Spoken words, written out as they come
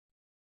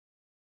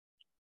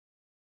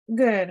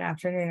Good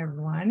afternoon,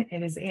 everyone.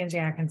 It is Angie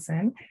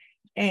Atkinson,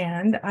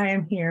 and I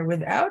am here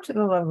without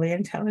the lovely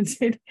and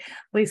talented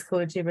Lise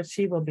Colucci, but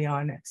she will be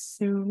on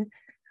soon.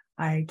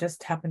 I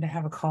just happen to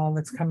have a call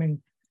that's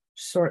coming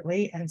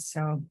shortly, and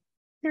so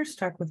you're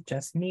stuck with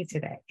just me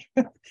today,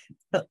 at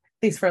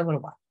least for a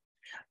little while.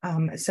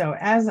 So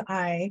as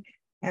I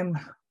am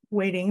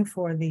waiting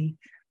for the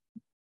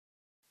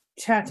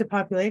chat to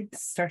populate,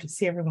 start to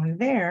see everyone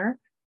there,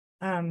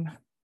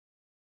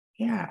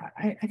 yeah,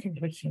 I can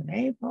do a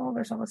Q&A poll.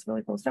 There's all this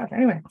really cool stuff.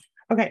 Anyway,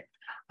 okay.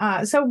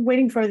 So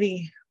waiting for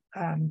the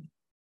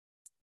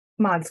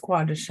mod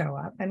squad to show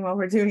up. And while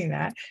we're doing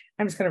that,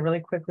 I'm just going to really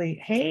quickly,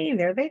 hey,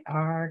 there they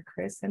are,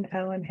 Chris and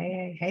Ellen.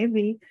 Hey,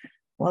 Lee.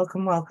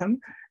 Welcome,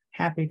 welcome.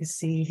 Happy to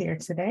see you here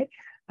today.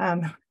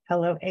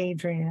 Hello,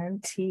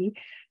 Adrian, T.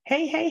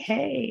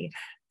 Hey.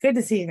 Good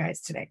to see you guys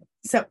today.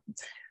 So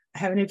I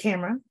have a new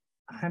camera.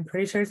 I'm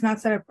pretty sure it's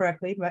not set up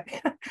correctly, but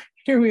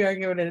here we are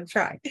giving it a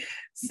try.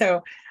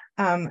 So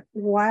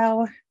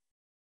while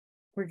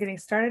we're getting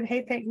started,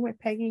 hey, Peggy,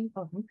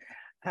 welcome,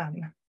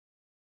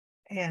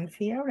 and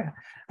Fiona.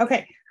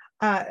 Okay,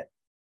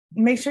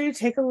 make sure you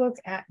take a look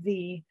at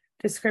the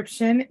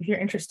description if you're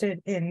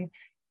interested in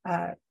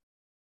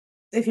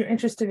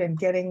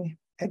getting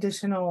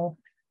additional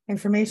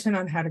information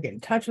on how to get in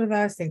touch with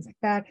us, things like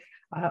that.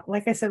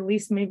 Like I said,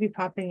 Lisa may be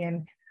popping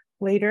in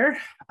later,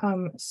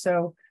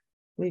 so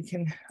we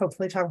can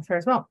hopefully talk with her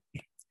as well.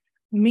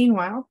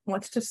 Meanwhile,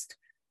 let's just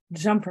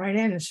jump right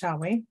in, shall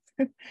we?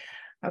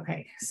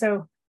 Okay,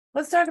 so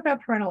let's talk about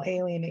parental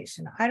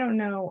alienation. I don't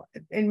know,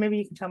 and maybe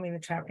you can tell me in the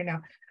chat right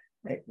now.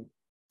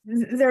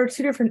 There are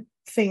two different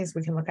things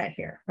we can look at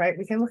here, right?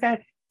 We can look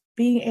at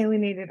being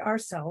alienated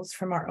ourselves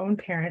from our own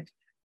parent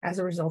as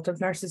a result of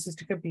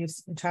narcissistic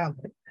abuse in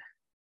childhood,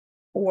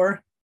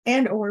 or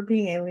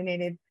being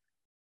alienated,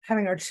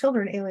 having our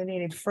children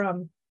alienated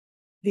from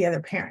the other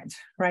parent,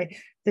 right?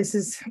 This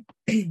is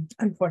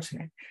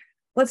unfortunate.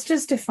 Let's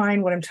just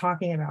define what I'm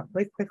talking about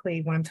really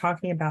quickly when I'm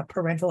talking about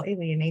parental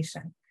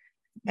alienation.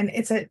 And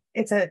it's a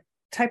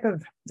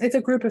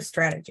group of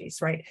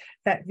strategies, right?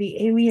 That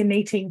the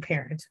alienating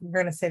parent,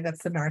 we're going to say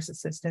that's the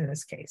narcissist in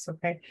this case,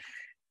 okay?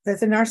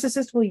 That the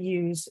narcissist will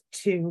use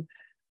to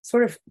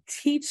sort of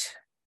teach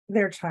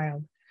their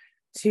child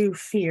to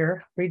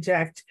fear,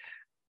 reject,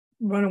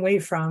 run away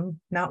from,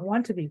 not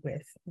want to be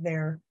with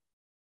their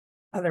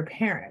other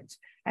parent.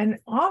 And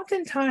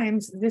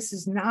oftentimes this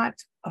is not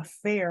a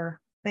fair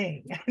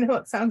thing. I know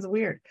it sounds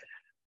weird,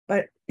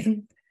 but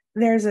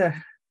there's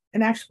an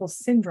actual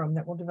syndrome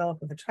that will develop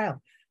with a child,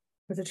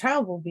 where the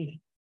child will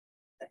be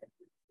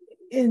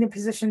in a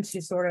position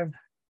to sort of,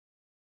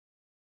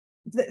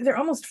 they're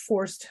almost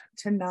forced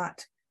to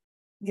not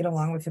get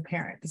along with the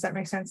parent. Does that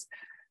make sense?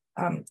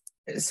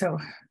 So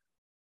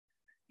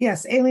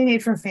yes,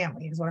 alienate from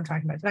family is what I'm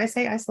talking about. Did I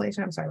say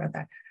isolation? I'm sorry about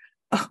that.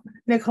 Oh,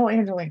 Nicole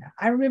Angelina,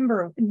 I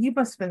remember, you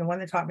must have been the one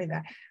that taught me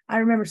that. I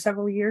remember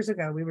several years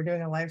ago, we were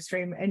doing a live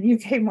stream and you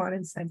came on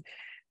and said,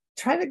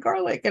 try the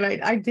garlic. And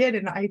I did,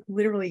 and I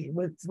literally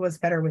was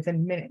better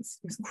within minutes.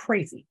 It was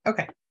crazy.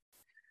 Okay.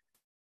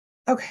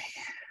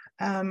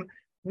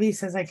 V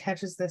says, I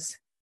catches this.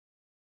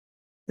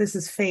 This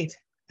is fate.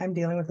 I'm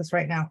dealing with this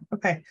right now.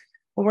 Okay.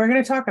 Well, we're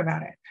going to talk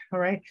about it. All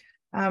right.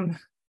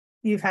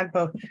 You've had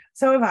both.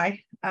 So have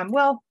I.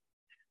 Well,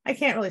 I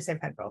can't really say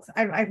I've had both.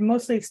 I've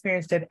mostly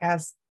experienced it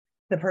as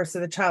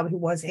the child who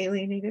was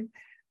alienated.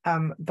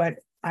 But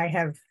I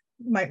have,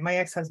 my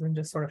ex-husband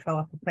just sort of fell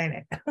off the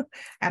planet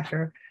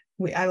after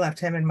I left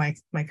him, and my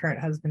current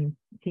husband,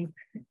 he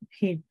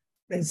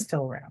is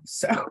still around.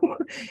 So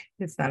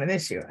it's not an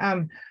issue.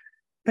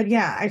 But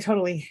yeah, I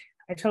totally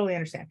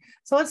understand.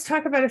 So let's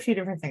talk about a few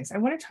different things.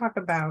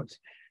 The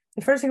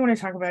first thing I want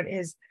to talk about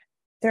is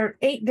there are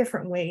 8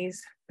 different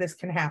ways this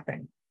can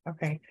happen.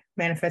 Okay.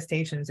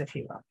 Manifestations, if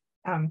you will.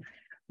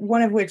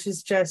 One of which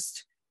is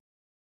just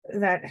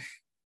that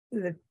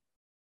the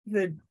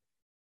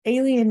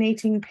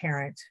alienating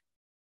parent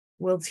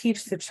will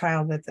teach the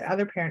child that the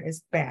other parent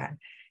is bad.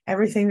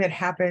 Everything that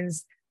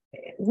happens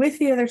with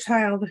the other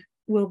child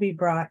will be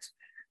brought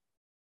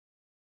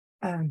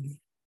to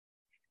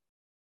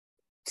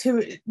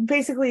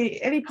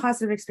basically any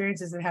positive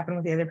experiences that happen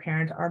with the other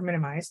parent are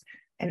minimized,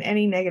 and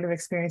any negative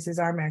experiences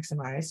are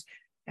maximized.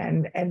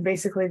 And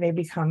basically they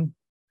become,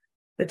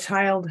 the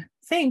child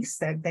thinks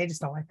that they just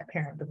don't like that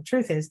parent, but the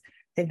truth is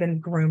they've been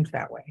groomed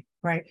that way,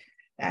 right?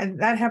 And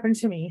that happened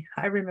to me.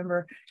 I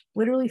remember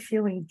literally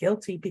feeling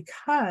guilty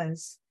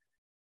because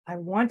I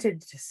wanted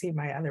to see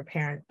my other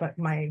parent, but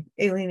my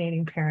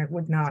alienating parent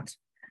would not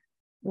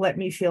let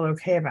me feel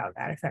okay about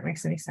that, if that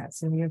makes any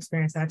sense. Have you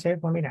experienced that too?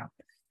 Let me know.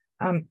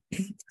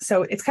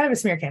 So it's kind of a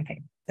smear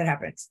campaign that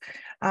happens.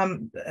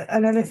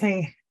 Another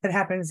thing that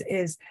happens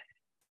is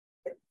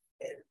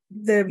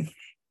the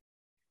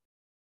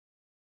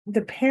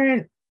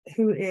parent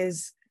who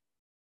is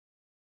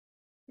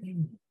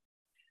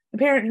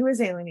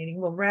alienating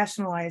will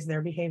rationalize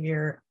their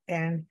behavior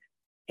and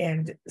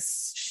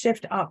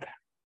shift up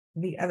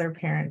the other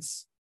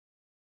parent's,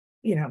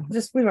 we've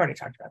already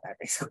talked about that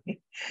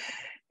basically.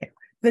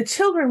 the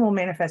children will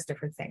manifest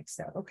different things.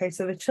 So, okay,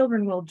 so the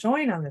children will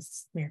join on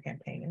this smear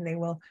campaign, and they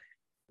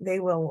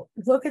will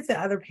look at the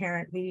other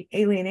parent, the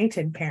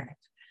alienated parent,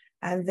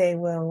 and they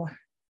will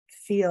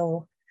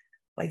feel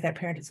like that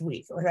parent is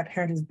weak, or that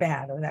parent is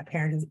bad, or that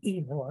parent is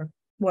evil, or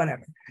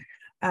whatever.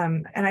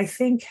 And I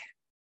think,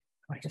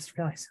 I just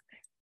realized something.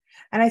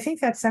 And I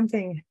think that's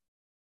something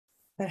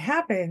that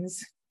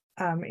happens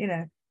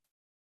in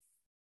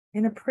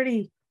a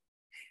pretty,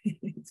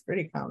 it's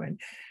pretty common.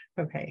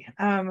 Okay,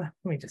 let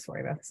me just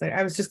worry about this.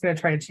 I was just going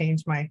to try to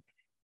change my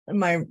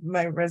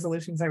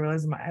resolutions. I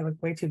realize I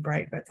look way too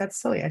bright, but that's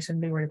silly. I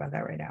shouldn't be worried about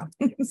that right now.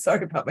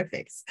 Sorry about my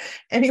face.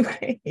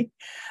 Anyway,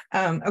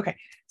 okay.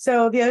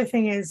 So the other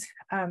thing is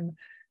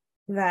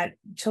that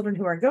children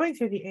who are going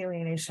through the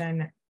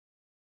alienation,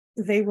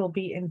 they will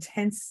be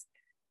intense,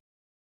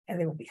 and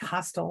they will be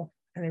hostile,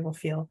 and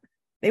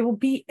they will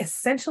be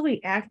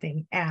essentially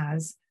acting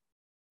as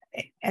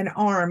an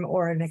arm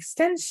or an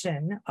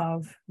extension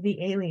of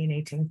the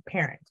alienating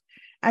parent.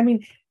 I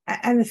mean,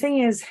 and the thing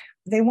is,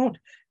 they won't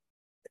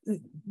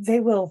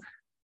feel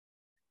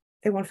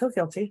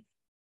guilty,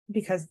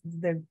 because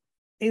the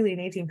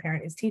alienating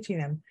parent is teaching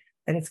them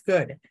that it's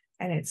good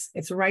and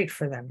it's right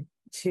for them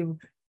to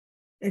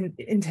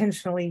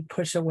intentionally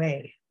push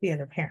away the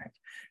other parent.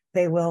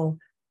 They will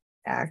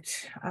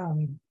act,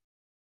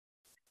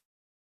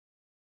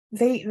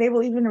 they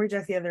will even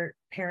reject the other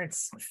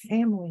parent's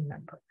family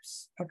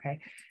members. Okay,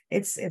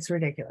 it's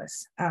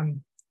ridiculous.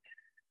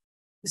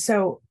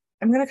 So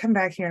I'm going to come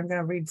back here. I'm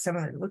going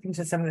to look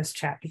into some of this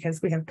chat,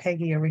 because we have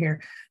Peggy over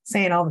here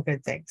saying all the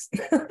good things.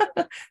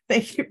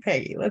 Thank you,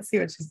 Peggy. Let's see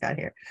what she's got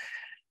here.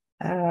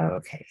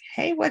 Okay.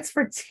 Hey, what's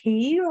for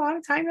tea?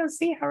 Long time no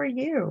see. How are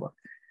you?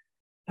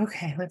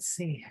 Okay, let's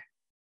see.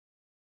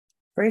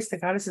 Grace, the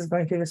goddess, is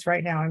going through this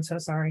right now. I'm so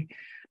sorry.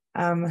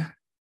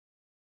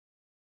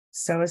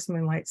 So is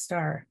Moonlight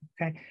Star.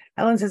 Okay.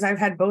 Ellen says, I've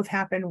had both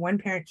happen. One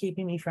parent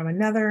keeping me from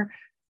another,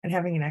 and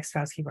having an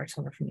ex-spouse keep our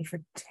children from me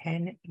for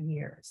 10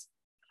 years.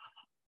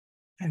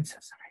 I'm so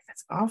sorry.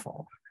 That's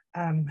awful.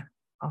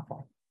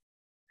 Awful.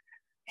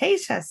 Hey,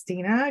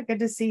 Shastina. Good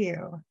to see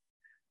you.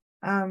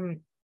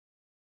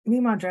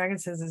 Meemaw Dragon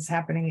says it's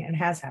happening and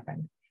has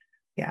happened.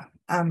 Yeah.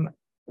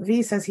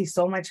 V says he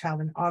stole my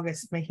child in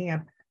August, making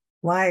up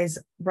lies.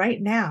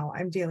 Right now,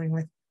 I'm dealing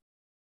with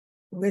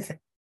it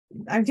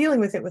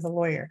with a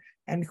lawyer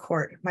and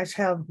court. My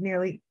child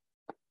nearly,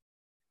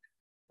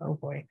 oh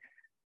boy.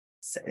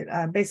 So,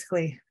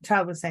 basically, the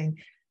child was saying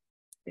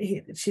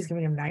she's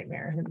giving him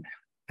nightmares.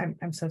 And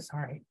I'm so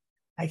sorry.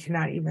 I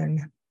cannot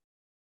even.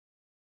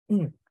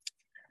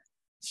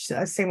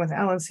 Same with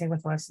Ellen, same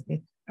with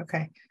Leslie.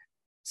 Okay.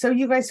 So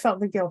you guys felt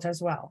the guilt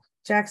as well.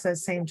 Jack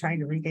says, same, trying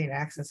to regain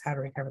access, how to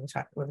recover the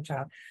child with a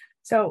child.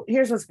 So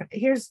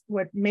here's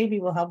what maybe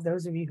will help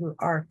those of you who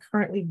are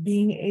currently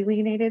being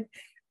alienated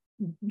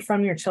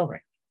from your children.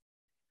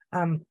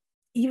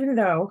 Even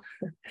though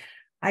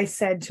I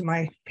said to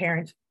my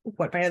parent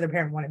what my other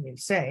parent wanted me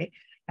to say,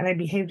 and I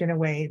behaved in a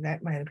way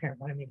that my other parent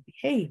wanted me to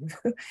behave.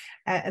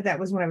 That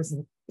was when I was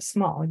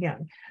small,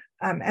 young.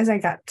 As I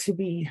got to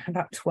be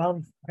about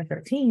 12 or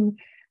 13,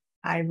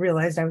 I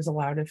realized I was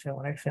allowed to feel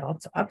what I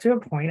felt up to a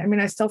point. I mean,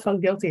 I still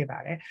felt guilty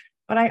about it,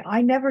 but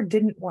I never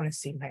didn't want to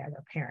see my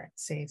other parent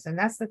see. And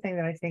that's the thing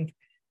that I think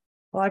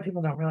a lot of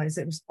people don't realize.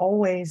 It was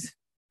always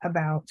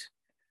about,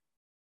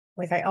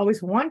 like, I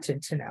always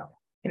wanted to know,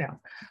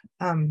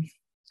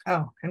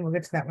 oh, and we'll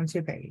get to that one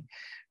too, Peggy.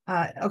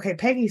 Okay,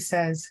 Peggy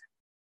says,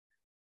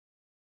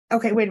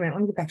 okay, wait a minute.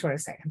 Let me get back to what I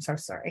was saying. I'm so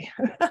sorry.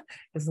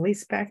 Is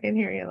Lisa back in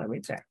here? Yeah, let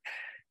me check.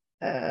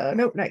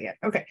 Nope, not yet.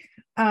 Okay.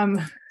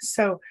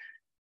 So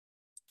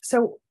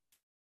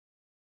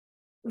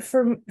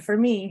for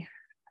me,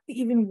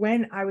 even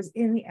when I was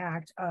in the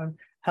act of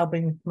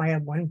helping my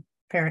one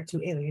parent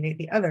to alienate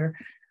the other,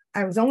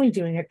 I was only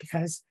doing it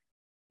because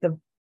the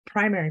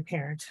primary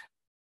parent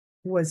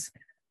would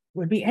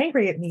be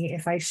angry at me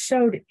if I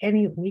showed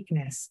any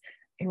weakness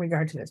in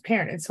regard to this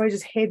parent. And so I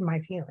just hid my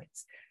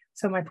feelings.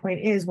 So my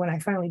point is, when I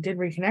finally did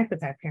reconnect with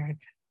that parent,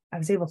 I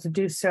was able to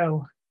do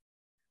so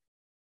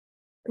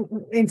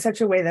in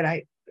such a way that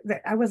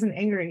I wasn't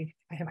angry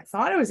at him. I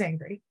thought I was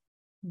angry,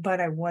 but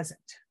I wasn't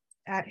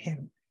at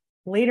him.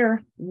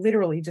 Later,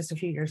 literally just a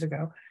few years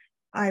ago,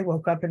 I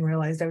woke up and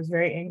realized I was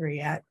very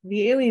angry at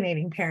the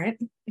alienating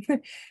parent.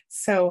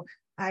 So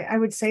I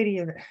would say to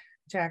you that,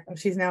 Jack,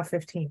 she's now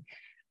 15.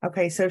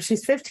 Okay, so if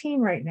she's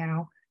 15 right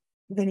now,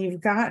 then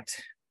you've got,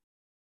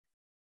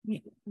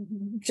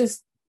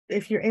 just,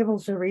 if you're able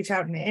to reach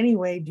out in any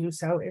way, do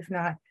so. If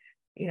not,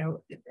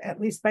 at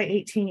least by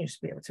 18, you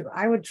should be able to.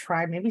 I would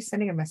try maybe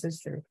sending a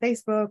message through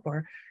Facebook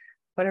or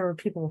whatever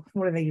people,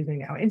 what are they using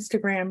now?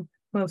 Instagram,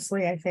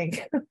 mostly, I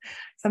think,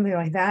 something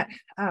like that.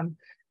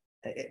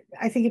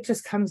 I think it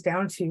just comes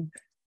down to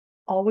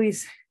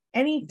always,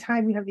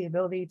 anytime you have the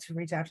ability to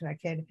reach out to that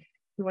kid,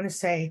 you want to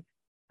say,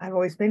 I've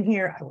always been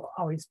here. I will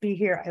always be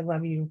here. I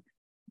love you.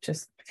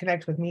 Just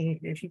connect with me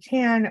if you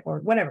can, or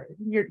whatever.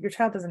 Your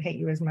child doesn't hate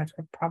you as much,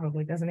 or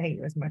probably doesn't hate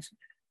you as much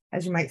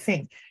as you might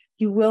think.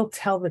 You will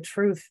tell the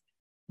truth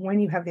when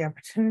you have the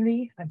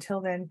opportunity.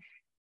 Until then,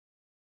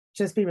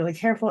 just be really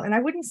careful. And I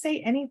wouldn't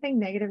say anything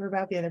negative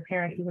about the other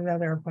parent, even though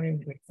there are plenty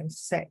of great things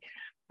to say.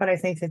 But I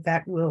think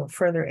that will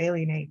further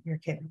alienate your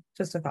kid.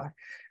 Just a thought.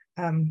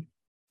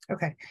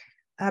 Okay.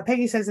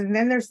 Peggy says, and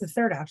then there's the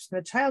third option,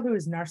 the child who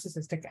is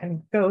narcissistic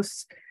and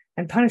ghosts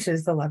and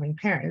punishes the loving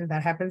parent.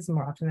 That happens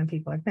more often than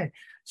people admit.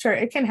 Sure,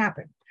 it can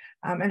happen.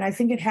 And I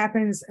think it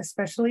happens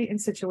especially in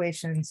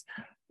situations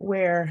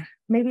where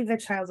maybe the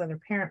child's other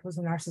parent was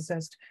a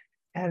narcissist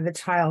and the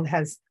child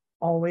has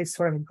always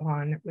sort of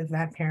gone with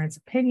that parent's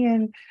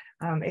opinion.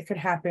 It could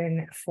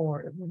happen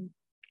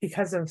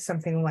because of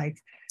something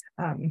like,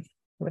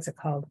 what's it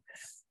called?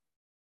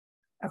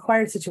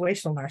 Acquired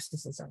situational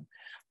narcissism,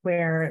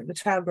 where the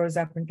child grows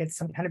up and gets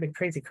some kind of big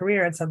crazy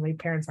career and suddenly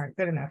parents aren't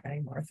good enough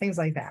anymore, things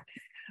like that.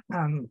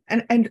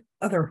 And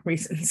other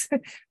reasons,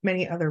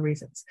 many other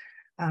reasons.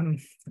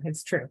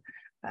 It's true.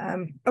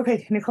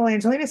 Okay, Nicole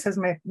Angelina says,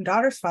 my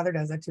daughter's father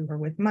does that to her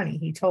with money.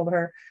 He told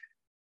her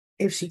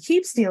if she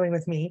keeps dealing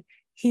with me,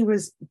 he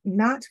was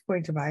not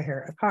going to buy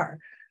her a car.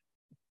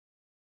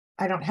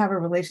 I don't have a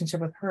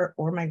relationship with her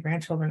or my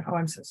grandchildren. Oh,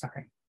 I'm so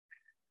sorry.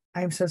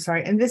 I'm so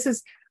sorry. And this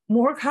is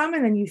more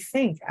common than you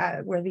think,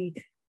 where the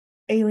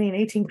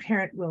alienating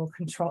parent will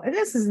control. And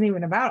this isn't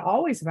even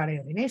always about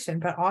alienation,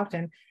 but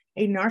often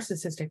a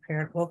narcissistic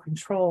parent will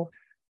control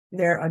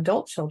their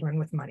adult children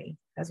with money,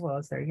 as well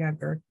as their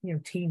younger,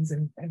 teens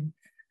and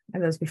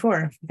those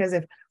before. Because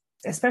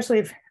especially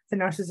if the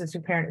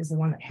narcissistic parent is the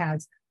one that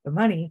has the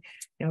money,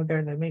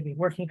 they're the maybe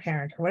working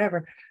parent or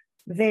whatever,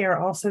 they are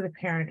also the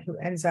parent who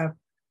ends up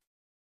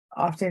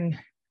often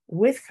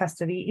with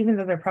custody, even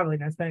though they're probably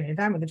not spending any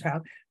time with the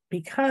child,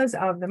 because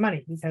of the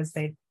money, because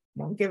they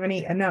won't give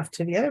enough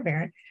to the other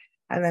parent.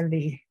 And then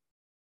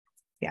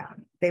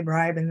they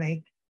bribe and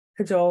they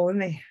cajole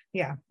and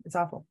it's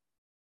awful.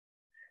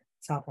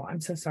 It's awful.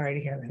 I'm so sorry to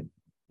hear that,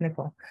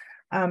 Nicole.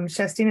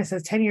 Shastina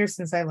says, 10 years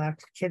since I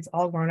left, kids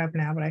all grown up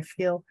now, but I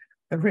feel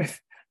the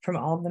riff from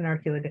all the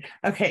narcula.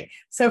 Okay,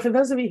 so for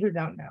those of you who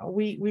don't know,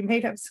 we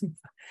made up some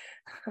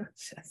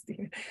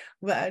Shastina,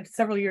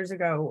 several years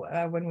ago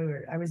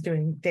when I was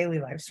doing daily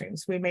live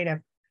streams, we made up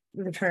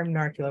the term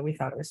narcula. We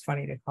thought it was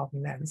funny to call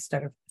them that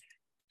instead of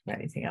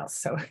anything else.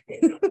 So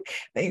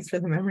thanks for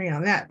the memory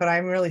on that. But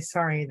I'm really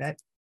sorry that,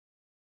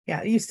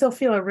 you still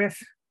feel a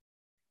riff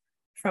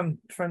from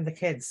the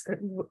kids.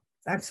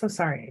 I'm so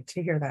sorry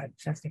to hear that,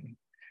 Justine.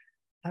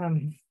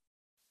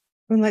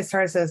 Moonlight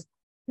Star says,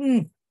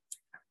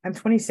 I'm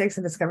 26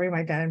 and discovering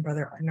my dad and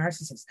brother are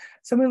narcissists.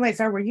 So Moonlight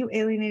Star, were you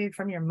alienated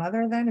from your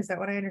mother then? Is that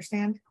what I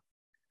understand?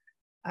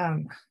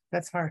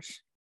 That's harsh.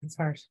 That's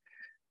harsh.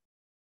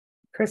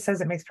 Chris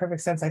says it makes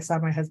perfect sense. I saw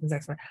my husband's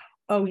ex-wife.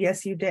 Oh,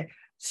 yes, you did.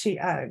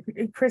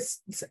 Chris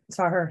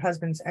saw her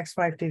husband's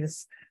ex-wife do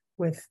this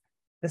with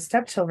the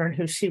stepchildren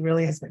who she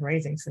really has been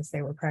raising since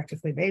they were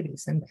practically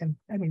babies. And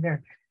I mean,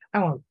 I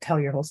won't tell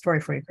your whole story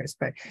for you, Chris,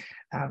 but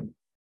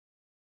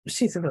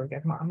she's a really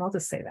good mom. I'll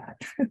just say that.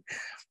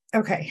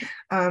 Okay.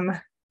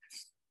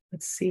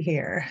 Let's see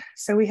here.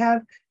 So we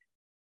have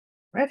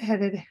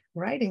Redheaded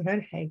Riding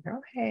Hood. Hey, girl.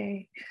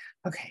 Hey.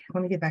 Okay.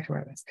 Let me get back to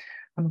where I was.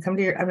 I'm going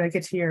to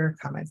get to your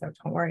comments, though.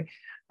 Don't worry.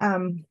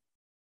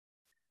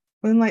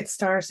 Moonlight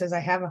Star says, I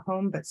have a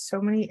home, but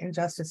so many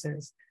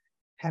injustices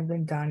have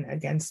been done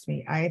against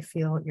me. I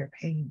feel your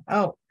pain.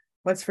 Oh,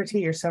 what's for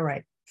tea? You're so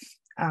right.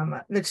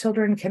 The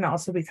children can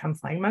also become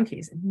flying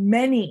monkeys.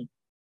 Many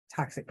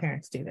toxic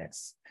parents do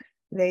this.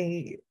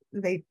 They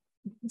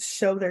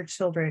show their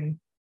children,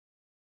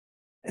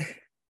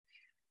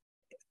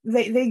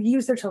 they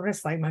use their children as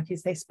flying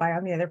monkeys. They spy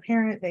on the other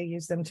parent. They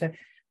use them to,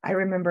 I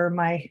remember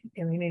my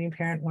alienating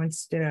parent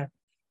once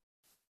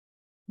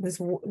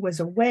was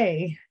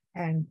away,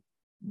 and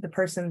the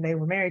person they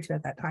were married to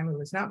at that time, who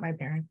was not my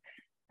parent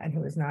and who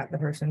was not the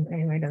person,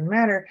 anyway, doesn't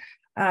matter,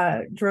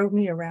 drove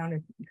me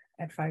around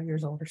at 5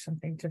 years old or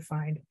something to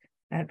find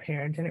that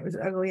parent, and it was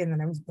ugly, and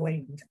then I was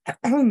blamed.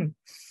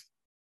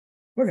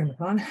 We're gonna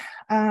move on.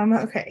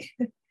 Okay.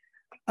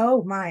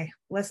 Oh my,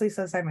 Leslie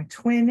says, I'm a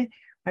twin.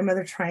 My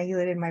mother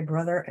triangulated my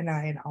brother and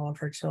I and all of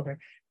her children.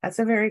 That's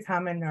a very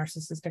common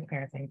narcissistic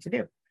parent thing to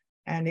do.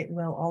 And it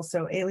will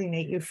also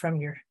alienate you from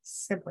your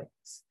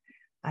siblings.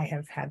 I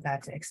have had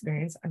that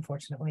experience,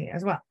 unfortunately,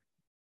 as well.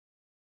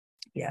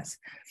 Yes.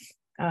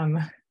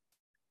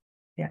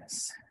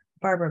 Yes.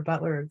 Barbara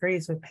Butler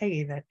agrees with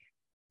Peggy that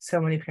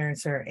so many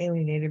parents are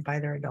alienated by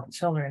their adult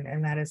children,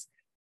 and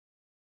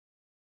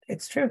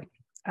it's true.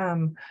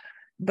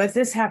 But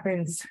this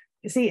happens,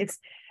 you see,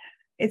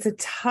 it's a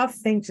tough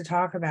thing to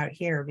talk about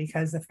here,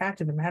 because the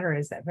fact of the matter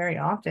is that very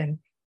often,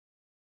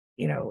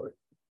 you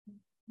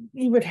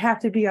would have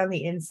to be on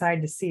the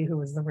inside to see who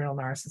was the real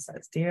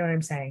narcissist. Do you know what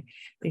I'm saying?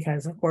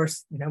 Because of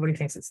course, nobody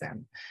thinks it's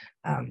them.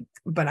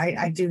 But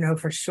I do know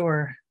for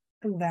sure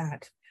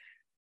that,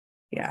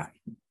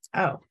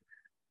 Oh,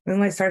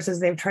 Moonlight Star says,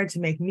 they've tried to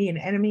make me an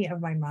enemy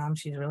of my mom.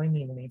 She's really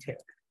mean to me too.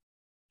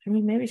 I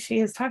mean, maybe she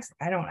is toxic.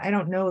 I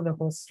don't know the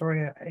whole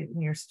story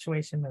in your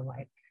situation,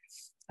 Moonlight.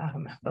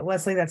 But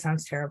Leslie, that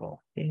sounds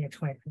terrible, being a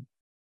twin,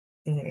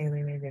 being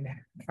alienated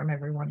from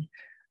everyone.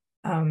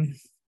 Um,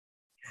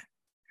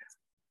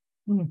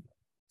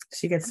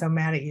 she gets so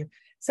mad at you.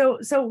 So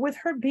with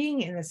her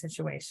being in the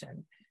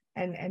situation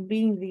and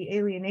being the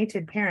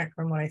alienated parent,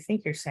 from what I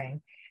think you're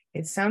saying,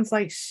 it sounds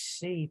like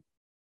she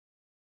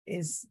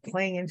is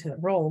playing into the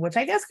role, which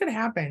I guess could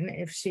happen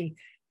if she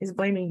is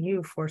blaming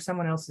you for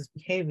someone else's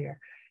behavior.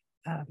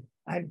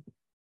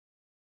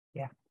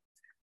 Yeah.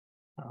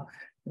 Oh.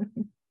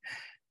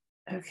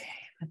 Okay,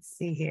 let's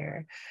see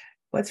here.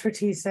 What's for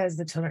tea says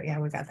the children, yeah,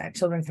 we got that.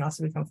 Children can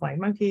also become flying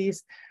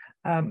monkeys.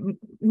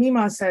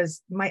 Mima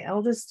says, my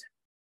oldest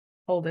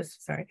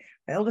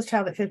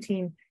child at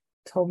 15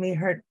 told me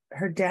her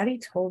daddy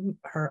told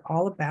her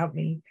all about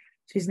me.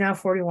 She's now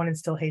 41 and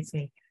still hates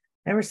me.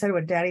 Never said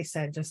what daddy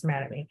said, just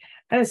mad at me.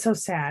 That is so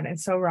sad and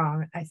so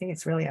wrong. I think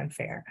it's really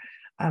unfair.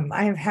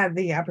 I have had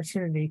the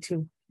opportunity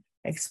to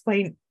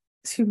explain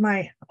to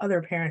my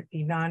other parent,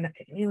 the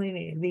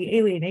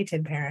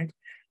alienated parent,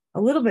 a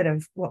little bit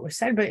of what was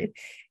said, but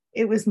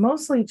it was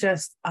mostly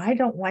just, I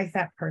don't like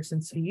that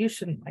person, so you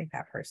shouldn't like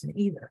that person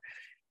either.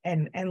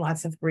 And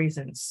lots of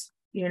reasons,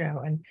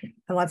 and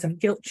lots of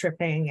guilt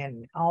tripping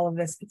and all of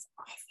this. It's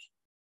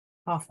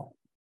awful.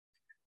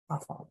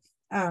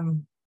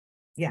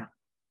 Yeah.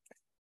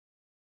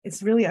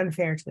 It's really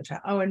unfair to the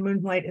child. Oh, and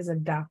Moonlight is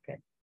adopted.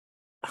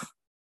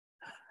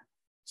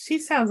 She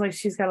sounds like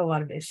she's got a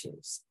lot of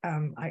issues.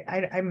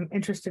 I'm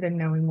interested in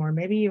knowing more.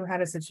 Maybe you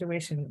had a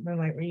situation,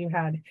 Moonlight, where you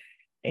had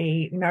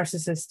a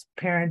narcissist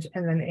parent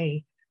and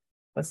then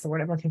what's the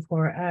word I'm looking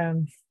for?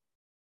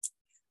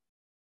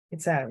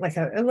 It's like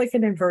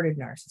an inverted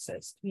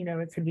narcissist.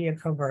 It could be a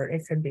covert.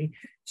 It could be,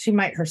 she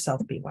might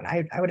herself be one.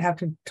 I would have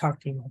to talk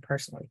to you more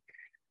personally.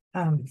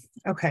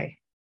 Okay.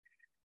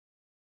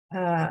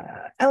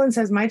 Ellen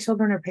says, my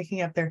children are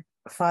picking up their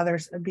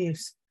father's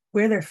abuse,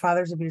 where their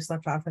father's abuse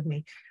left off with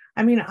me.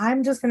 I mean,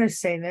 I'm just going to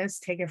say this,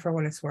 take it for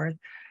what it's worth.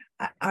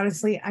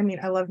 Honestly, I mean,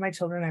 I love my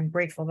children. I'm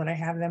grateful that I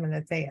have them and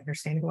that they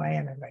understand who I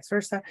am and vice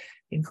versa,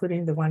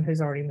 including the one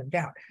who's already moved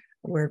out.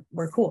 We're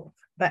cool.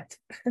 But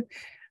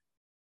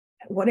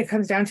what it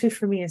comes down to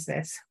for me is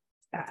this.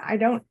 I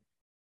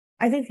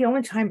think the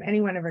only time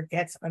anyone ever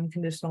gets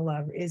unconditional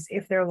love is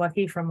if they're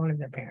lucky from one of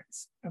their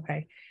parents.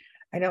 Okay.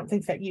 I don't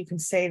think that you can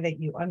say that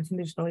you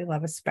unconditionally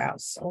love a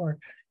spouse or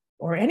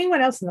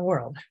anyone else in the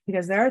world,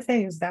 because there are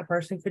things that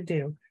person could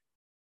do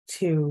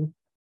to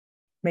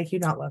make you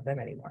not love them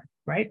anymore,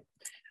 right?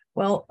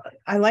 Well,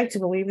 I like to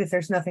believe that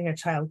there's nothing a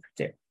child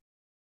could do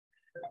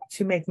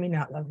to make me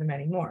not love them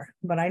anymore.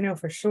 But I know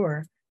for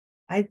sure,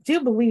 I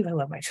do believe I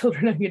love my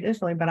children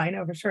unconditionally, but I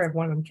know for sure if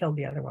one of them killed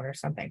the other one or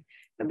something,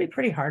 it'd be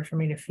pretty hard for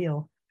me to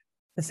feel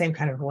the same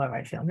kind of love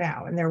I feel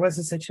now. And there was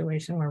a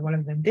situation where one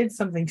of them did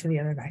something to the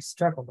other and I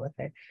struggled with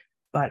it.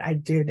 But I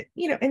did,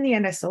 in the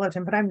end, I still loved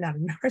him, but I'm not a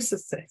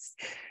narcissist.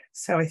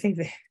 So I think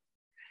that,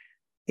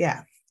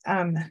 yeah.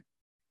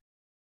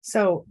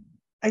 So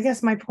I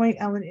guess my point,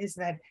 Ellen, is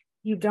that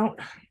you don't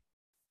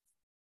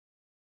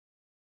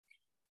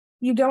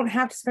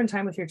have to spend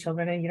time with your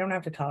children and you don't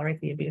have to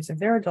tolerate the abuse. If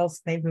they're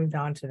adults, they've moved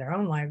on to their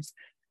own lives.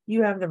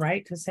 You have the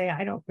right to say,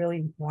 I don't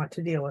really want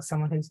to deal with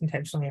someone who's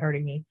intentionally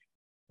hurting me,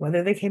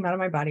 whether they came out of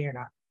my body or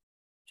not.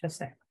 Just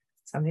say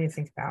something to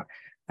think about.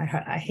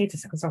 I hate to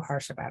sound so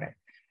harsh about it.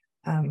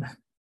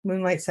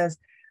 Moonlight says,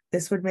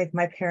 this would make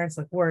my parents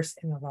look worse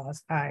in the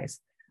law's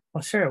eyes.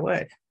 Well, sure it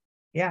would.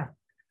 Yeah.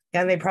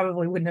 Yeah, they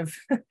probably wouldn't have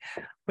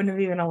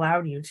even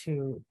allowed you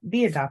to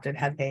be adopted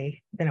had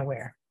they been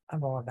aware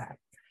of all of that.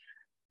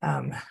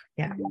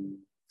 Yeah.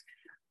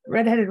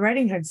 Redheaded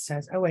Riding Hood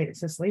says, oh wait,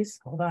 is this Lise?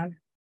 Hold on.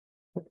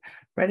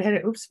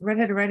 Redheaded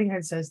Riding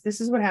Hood says, this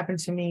is what happened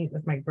to me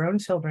with my grown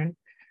children.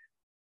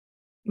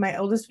 My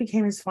oldest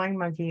became his flying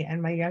monkey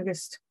and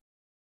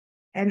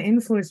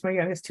influenced my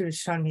youngest two to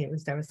shun me. It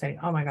was devastating.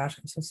 Oh my gosh,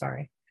 I'm so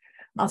sorry.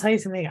 I'll tell you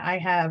something. I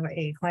have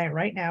a client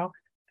right now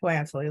who I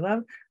absolutely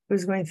love,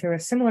 who's going through a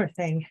similar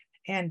thing.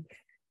 And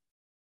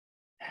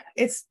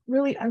it's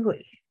really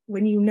ugly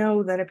when you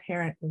know that a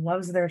parent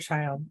loves their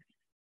child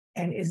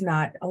and is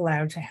not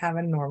allowed to have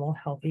a normal,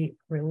 healthy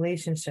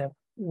relationship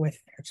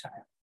with their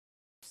child.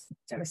 It's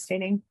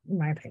devastating, in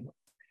my opinion.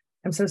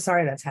 I'm so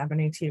sorry that's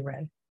happening to you,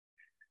 Red.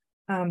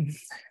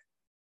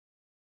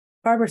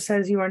 Barbara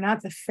says, you are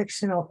not the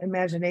fictional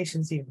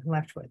imaginations you've been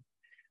left with.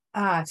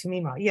 To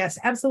Mima. Yes,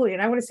 absolutely.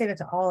 And I want to say that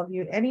to all of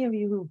you, any of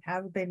you who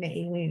have been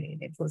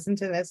alienated, listen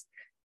to this.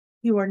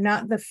 You are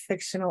not the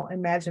fictional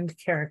imagined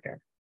character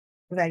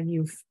that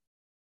you've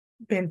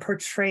been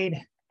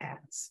portrayed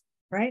as,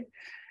 right?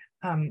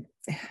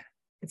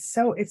 It's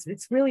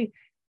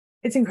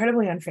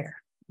incredibly unfair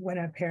when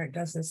a parent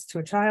does this to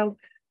a child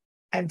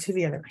and to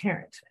the other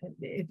parent.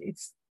 It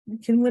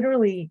can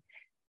literally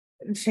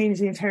change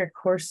the entire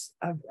course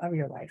of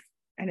your life,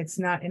 and it's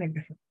not in a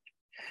good way.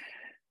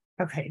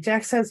 Okay,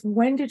 Jack says,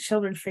 when do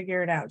children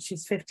figure it out?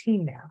 She's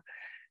 15 now.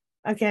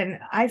 Again,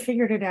 I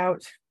figured it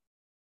out.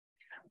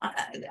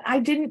 I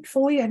didn't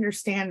fully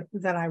understand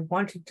that I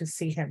wanted to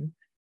see him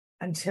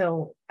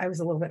until I was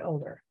a little bit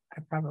older.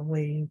 I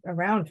probably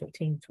around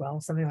 15,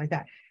 12, something like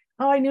that.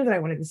 Oh, I knew that I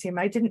wanted to see him.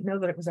 I didn't know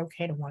that it was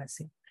okay to want to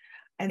see him.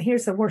 And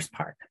here's the worst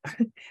part.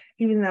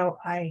 Even though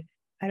I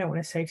don't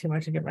want to say too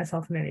much and get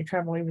myself in any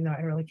trouble, even though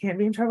I really can't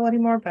be in trouble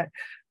anymore, but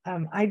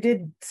I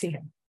did see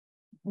him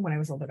when I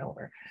was a little bit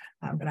older,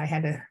 but I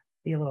had to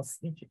be a little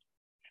sneaky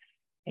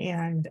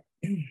and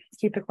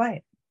keep it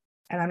quiet.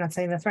 And I'm not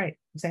saying that's right.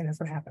 I'm saying that's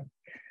what happened.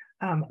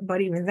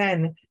 But even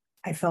then,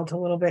 I felt a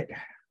little bit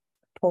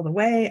pulled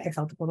away. I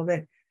felt a little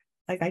bit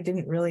like I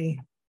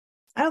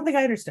don't think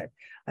I understood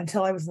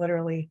until I was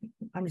literally,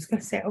 I'm just going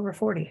to say over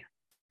 40.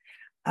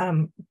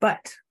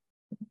 But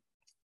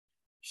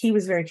he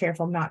was very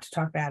careful not to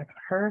talk bad about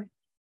her.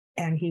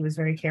 And he was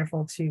very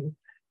careful to,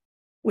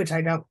 which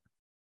I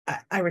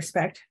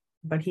respect,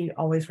 but he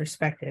always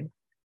respected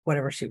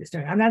whatever she was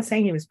doing. I'm not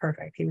saying he was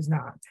perfect. He was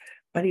not,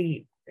 but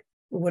he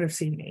would have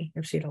seen me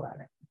if she'd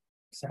allowed it.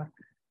 So,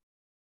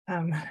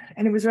 and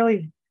it's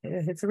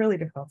a really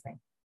difficult thing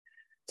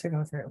to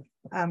go through.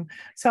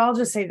 So I'll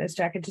just say this,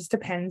 Jack, it just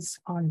depends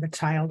on the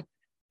child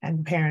and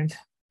the parent,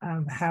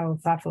 how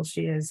thoughtful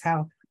she is,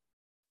 how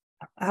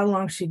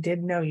long she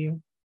did know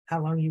you,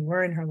 how long you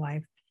were in her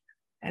life,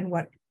 and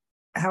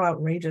how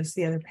outrageous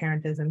the other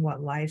parent is and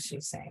what lies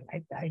she's saying.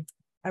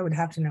 I would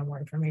have to know more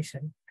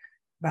information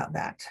about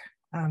that.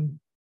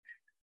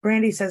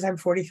 Brandy says, I'm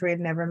 43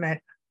 and never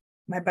met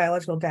my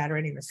biological dad or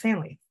any of his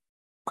family.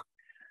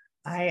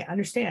 I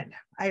understand.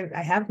 I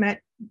have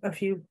met a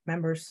few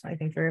members, I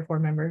think 3 or 4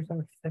 members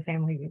of the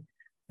family,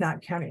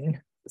 not counting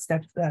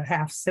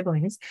half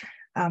siblings.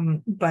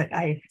 But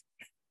I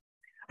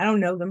don't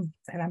know them,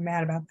 and I'm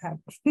mad about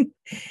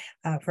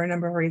that for a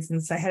number of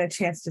reasons. I had a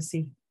chance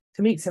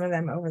to meet some of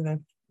them over the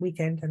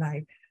weekend, and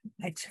I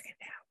chickened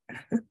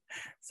out.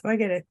 So I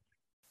get it.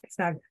 It's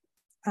not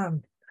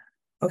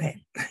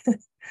okay.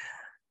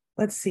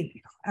 Let's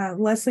see.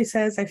 Leslie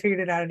says, I figured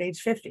it out at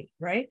age 50,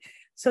 right?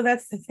 So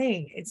that's the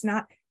thing.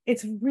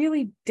 It's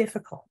really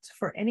difficult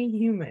for any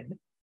human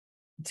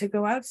to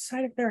go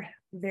outside of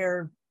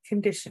their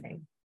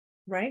conditioning,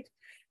 right?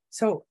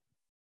 So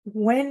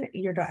when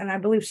you're done, and I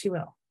believe she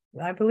will,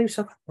 I believe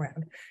she'll come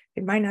around.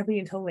 It might not be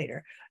until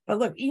later. But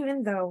look,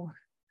 even though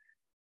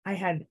I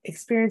had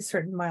experienced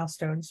certain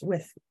milestones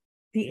with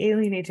the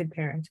alienated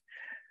parent,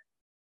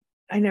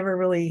 I never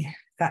really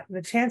got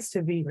the chance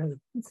to be really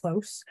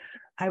close.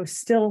 I was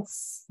still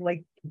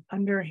like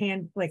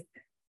underhand, like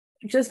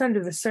just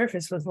under the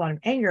surface was a lot of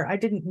anger. I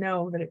didn't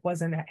know that it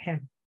wasn't at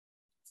him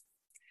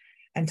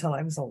until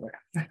I was older.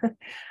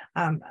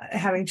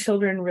 Having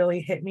children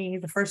really hit me.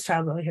 The first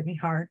child really hit me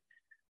hard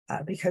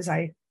because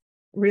I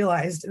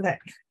realized that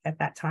at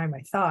that time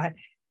I thought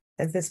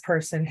that this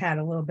person had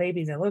a little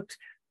baby that looked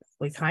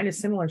really kind of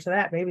similar to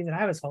that baby that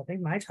I was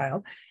holding, my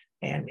child,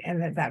 and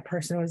that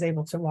person was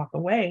able to walk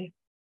away,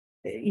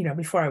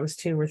 before I was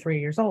 2 or 3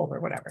 years old or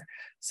whatever.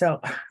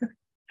 So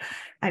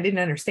I didn't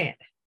understand.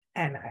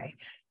 And I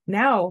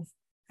now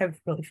have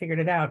really figured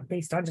it out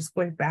based on just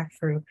going back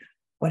through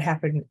what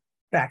happened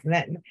back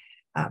then.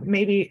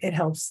 Maybe it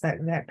helps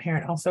that that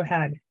parent also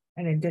had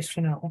an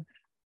additional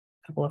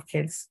couple of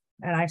kids,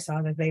 and I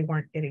saw that they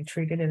weren't getting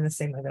treated in the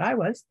same way that I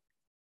was.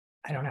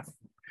 I don't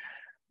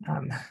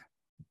know.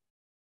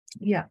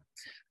 Yeah.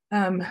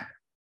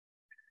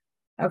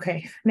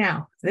 Okay,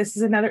 now this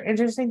is another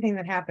interesting thing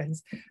that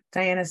happens.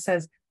 Diana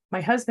says,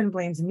 my husband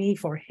blames me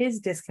for his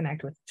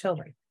disconnect with the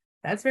children.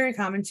 That's very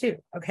common too.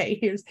 Okay,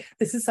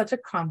 this is such a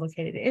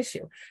complicated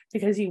issue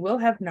because you will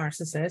have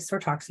narcissists or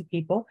toxic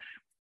people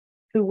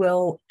who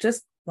will,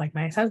 just like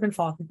my ex-husband,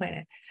 fall off the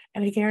planet.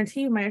 And I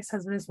guarantee you my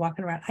ex-husband is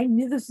walking around. I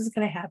knew this was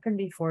going to happen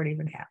before it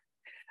even happened.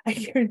 I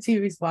guarantee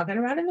you he's walking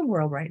around in the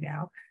world right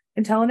now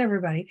and telling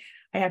everybody.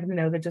 I happen to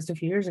know that just a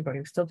few years ago, he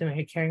was still doing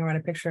it, carrying around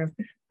a picture of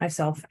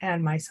myself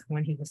and my son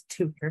when he was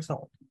 2 years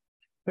old,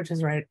 which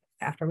is right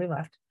after we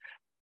left,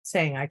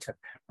 saying I took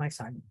my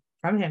son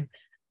from him.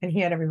 And he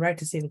had every right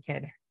to see the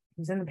kid.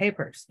 He was in the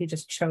papers. He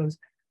just chose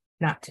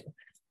not to.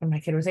 When my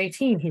kid was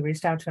 18, he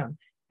reached out to him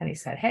and he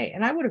said, hey,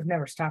 and I would have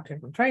never stopped him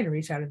from trying to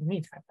reach out in the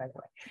meantime, by the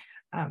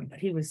way. But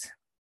he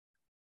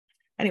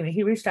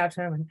reached out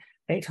to him and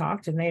they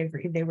talked and they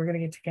agreed they were going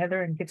to get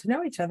together and get to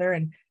know each other.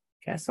 And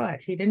guess what?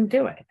 He didn't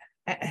do it.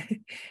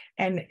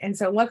 And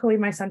so luckily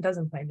my son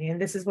doesn't blame me. And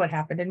this is what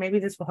happened. And maybe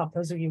this will help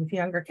those of you with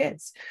younger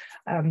kids.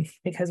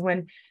 Because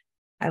when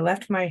I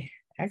left my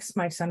ex,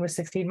 my son was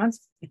 16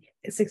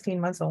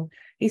 months old.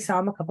 He saw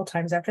him a couple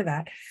times after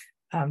that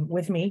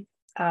with me.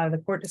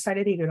 The court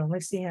decided he could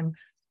only see him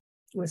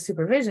with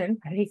supervision,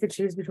 and he could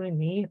choose between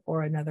me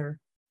or another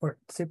court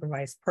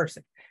supervised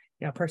person,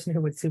 a person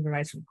who would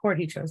supervise from court.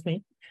 He chose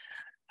me.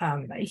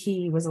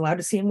 He was allowed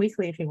to see him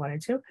weekly if he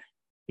wanted to.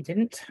 He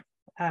didn't.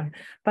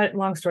 But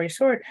long story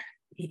short,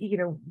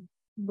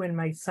 when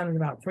my son was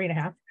about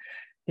 3.5,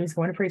 he was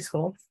going to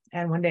preschool.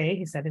 And one day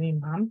he said to me,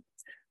 Mom,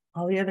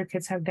 all the other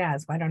kids have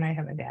dads. Why don't I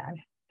have a dad?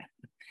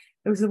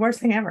 It was the worst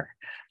thing ever.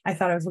 I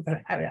thought I was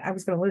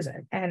going to lose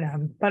it.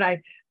 And, but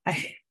I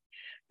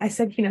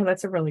said,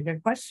 that's a really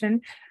good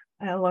question.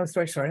 Long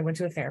story short, I went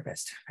to a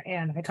therapist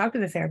and I talked to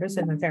the therapist,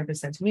 and the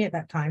therapist said to me at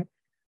that time,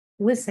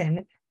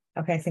 listen,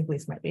 okay, I think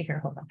Lisa might be here.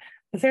 Hold on.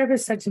 The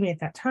therapist said to me at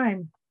that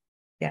time,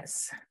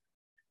 yes,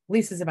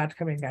 Lisa's about to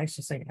come in, guys,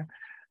 just so you know.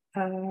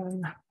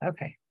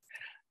 Okay.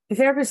 The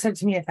therapist said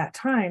to me at that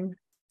time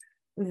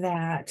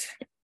that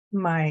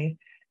my,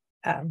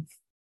 what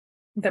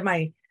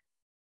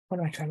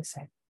am I trying to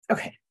say?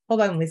 Okay,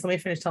 hold on, Lisa. Let me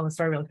finish telling the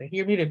story real quick.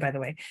 You're muted, by the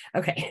way.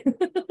 Okay.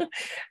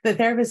 The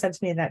therapist said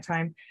to me at that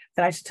time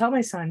that I should tell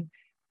my son,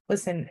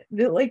 listen,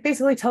 like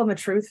basically tell him the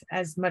truth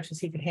as much as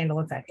he could handle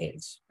at that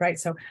age, right?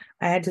 So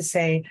I had to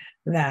say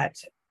that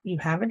you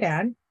have a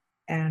dad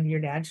and your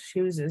dad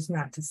chooses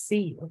not to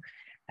see you.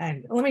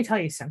 And let me tell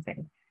you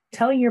something,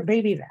 telling your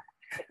baby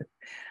that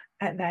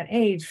at that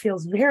age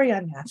feels very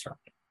unnatural,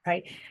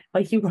 right?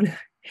 Like you want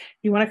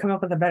to come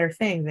up with a better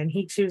thing, then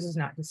he chooses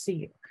not to see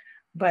you.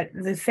 But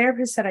the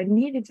therapist said I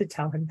needed to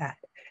tell him that.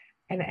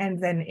 And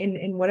then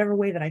in whatever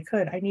way that I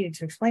could, I needed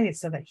to explain it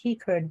so that he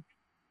could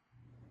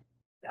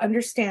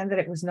understand that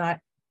it was not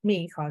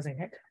me causing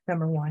it,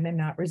 number one, and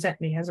not resent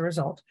me as a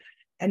result.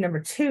 And number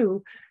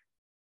two,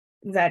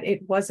 that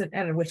it wasn't,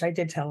 and which I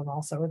did tell him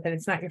also, that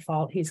it's not your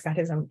fault. He's got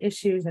his own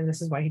issues, and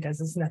this is why he does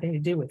this, nothing to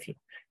do with you,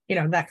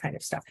 that kind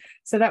of stuff.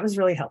 So that was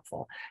really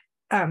helpful.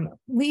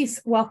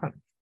 Lise,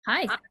 welcome.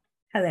 Hi.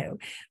 Hello.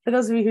 For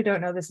those of you who don't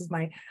know, this is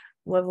my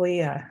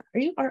lovely, are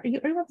you on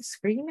the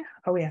screen?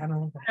 Oh yeah, I'm a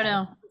little bit. I don't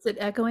know. Is it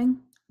echoing?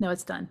 No,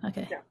 it's done.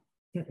 Okay.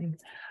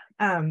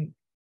 Yeah.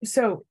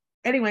 So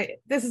anyway,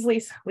 this is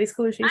Lise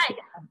Colucci.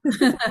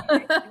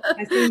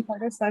 I see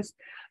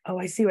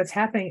I see what's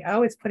happening.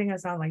 Oh, it's putting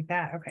us on like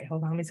that. Okay,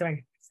 hold on. Let me see if I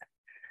can.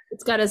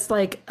 It's got us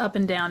like up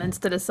and down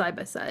instead of side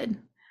by side.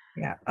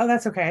 Yeah. Oh,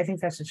 that's okay. I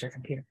think that's just your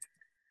computer.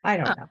 I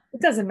don't know.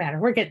 It doesn't matter.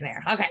 We're getting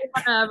there. Okay.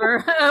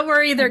 Whatever.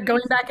 We're either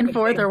going back and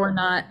forth or we're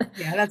not.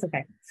 Yeah, that's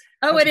okay.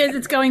 Oh, okay. It is.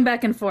 It's going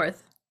back and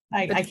forth.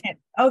 I can't.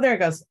 Oh, there it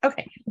goes.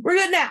 Okay. We're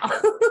good now.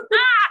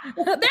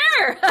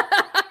 There.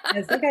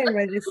 It's okay.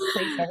 Everybody just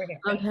place over here.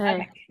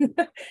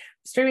 Okay.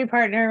 Streaming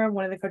partner,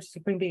 one of the coaches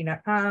at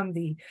queenbeing.com,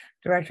 the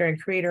director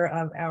and creator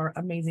of our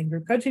amazing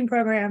group coaching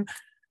program,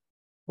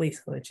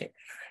 Lise Colucci.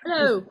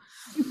 Hello.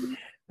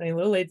 A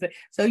little late.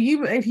 So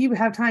if you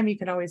have time, you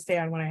can always stay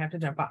on when I have to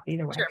jump off.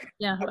 Either way. Sure.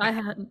 Yeah, okay.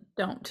 I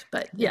don't,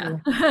 but yeah.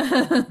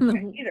 Either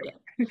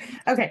way.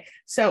 Okay.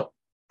 So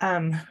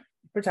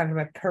we're talking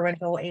about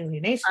parental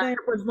alienation. I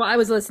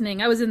was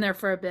listening. I was in there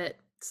for a bit.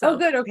 So. Oh,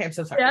 good. Okay. I'm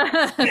so sorry.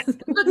 Yeah.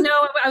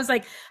 No, I was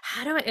like,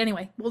 how do I?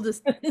 Anyway, we'll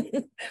just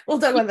we'll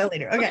talk about that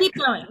later. Okay. We'll keep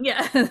going.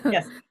 Yeah.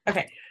 Yes.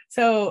 Okay.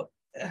 So,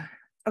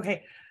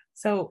 okay.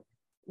 So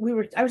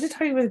I was just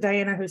talking with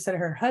Diana, who said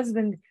her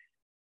husband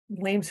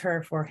blames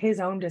her for his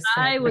own dysfunction.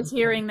 I was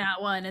hearing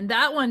that one, and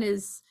that one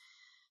is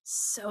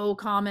so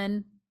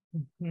common.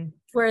 Mm-hmm.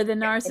 Where the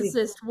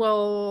narcissist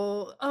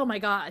will, oh my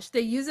gosh,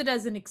 they use it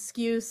as an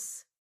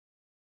excuse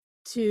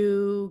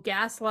to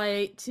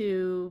gaslight,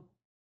 to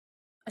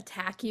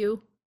attack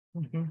you.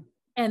 Mm-hmm.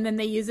 And then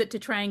they use it to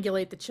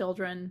triangulate the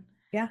children.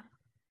 Yeah.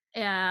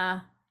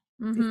 Yeah.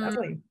 Mm-hmm.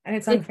 Exactly. And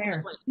it's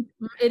unfair.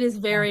 It is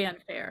very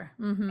unfair.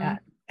 Mm-hmm. Yeah.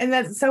 And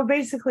that's so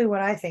basically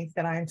what I think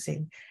that I'm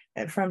seeing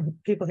from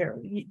people here.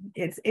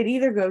 It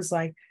either goes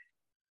like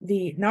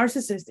the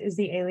narcissist is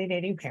the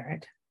alienating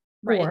parent,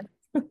 right,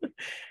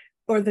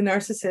 or the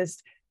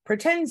narcissist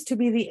pretends to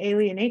be the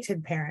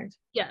alienated parent.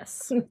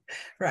 Yes.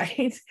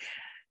 Right.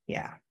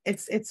 Yeah,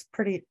 it's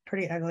pretty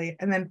ugly.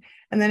 And then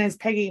as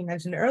Peggy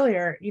mentioned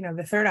earlier,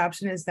 the third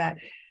option is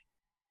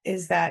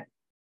that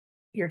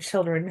your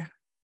children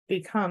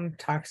become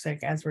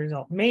toxic as a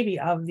result, maybe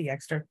of the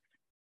extra,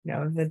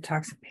 the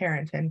toxic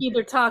parent, and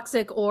either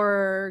toxic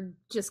or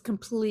just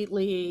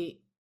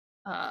completely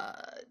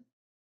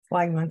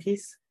flying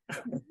monkeys.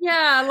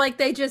 Yeah, like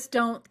they just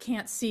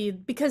can't see,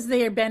 because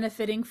they are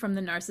benefiting from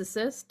the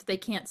narcissist. They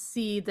can't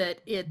see that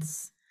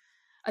it's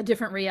a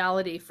different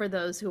reality for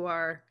those who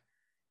are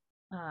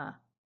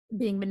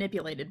being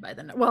manipulated by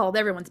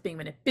everyone's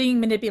being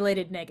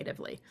manipulated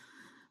negatively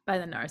by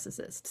the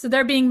narcissist. So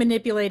they're being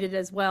manipulated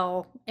as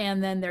well,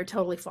 and then they're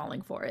totally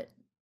falling for it.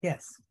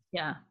 Yes.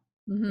 Yeah.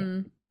 Mm-hmm.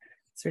 Yeah.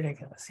 It's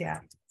ridiculous.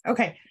 Yeah.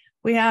 Okay.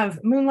 We have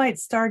Moonlight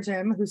Star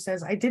Jim, who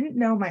says, I didn't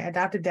know my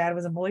adopted dad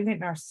was a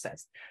malignant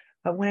narcissist,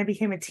 but when I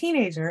became a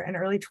teenager and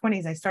early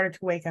 20s, I started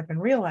to wake up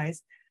and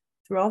realize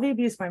through all the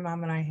abuse my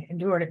mom and I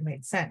endured, it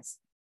made sense.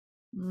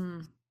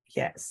 Mm.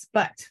 Yes.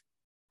 But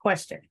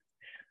question,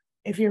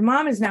 if your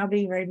mom is now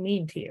being very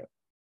mean to you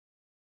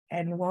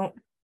and won't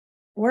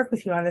work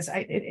with you on this,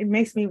 it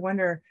makes me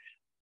wonder,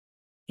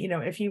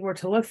 if you were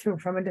to look through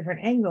from a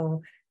different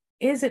angle,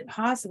 is it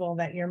possible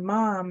that your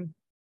mom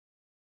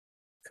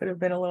could have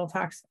been a little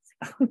toxic?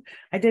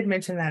 I did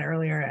mention that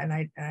earlier, and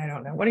I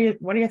don't know. What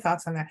are your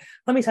thoughts on that?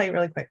 Let me tell you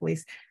really quick,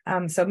 Lise.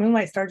 So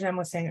Moonlight Star Gem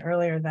was saying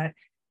earlier that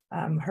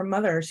her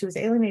mother, she was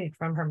alienated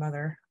from her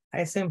mother.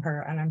 I assume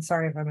her, and I'm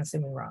sorry if I'm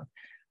assuming wrong.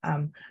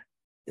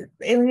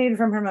 Alienated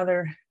from her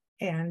mother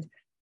and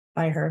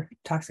by her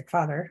toxic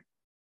father,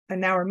 and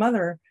now her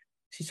mother,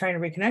 she's trying to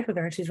reconnect with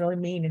her, and she's really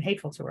mean and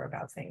hateful to her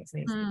about things,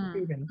 and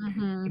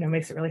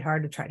makes it really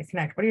hard to try to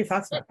connect. What are your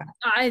thoughts about that?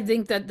 I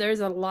think that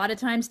there's a lot of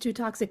times two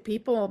toxic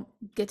people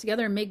get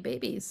together and make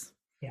babies.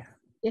 Yeah,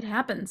 it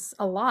happens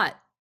a lot.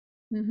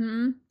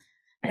 Mm-hmm.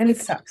 And it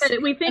sucks.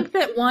 We think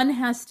that one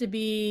has to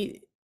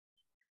be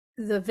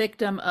the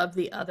victim of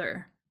the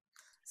other.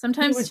 He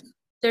Sometimes was,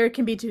 there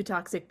can be two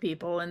toxic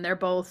people and they're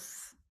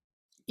both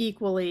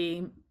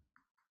equally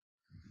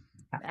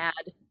bad,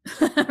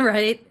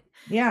 right?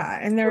 yeah,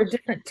 and there are Or-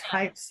 different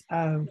types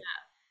of,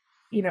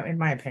 in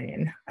my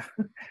opinion,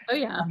 Oh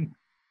yeah.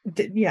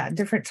 yeah,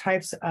 different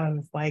types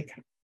of like,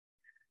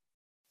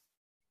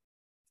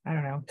 I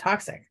don't know,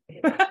 toxic.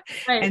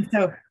 Right. And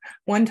so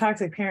one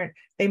toxic parent,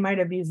 they might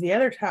abuse the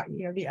other,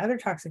 the other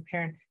toxic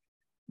parent,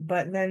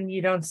 but then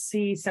you don't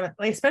see some,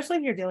 like, especially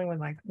if you're dealing with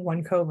like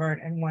one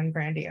covert and one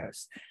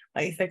grandiose.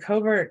 Like the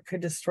covert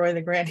could destroy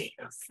the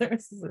grandiose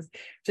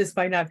just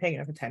by not paying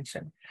enough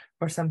attention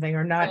or something,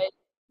 or not, Right.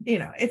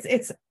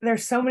 it's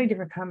there's so many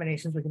different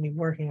combinations we can be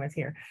working with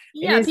here.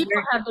 It Yeah, is people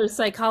very, have their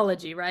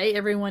psychology, right?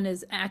 Everyone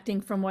is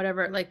acting from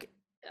whatever, like,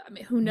 I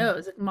mean, who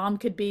knows? Like, mom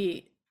could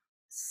be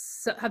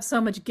have so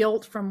much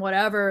guilt from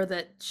whatever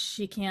that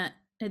she can't,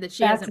 that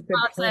she that's a hasn't good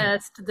point.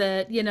 processed,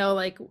 that,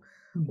 like,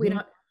 we Mhm.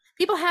 don't,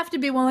 people have to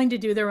be willing to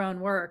do their own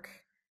work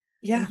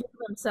and Yeah, heal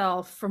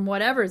themselves from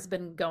whatever's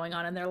been going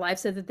on in their life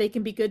so that they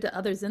can be good to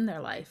others in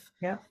their life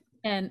yeah,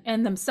 and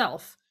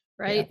themselves,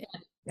 yeah, right?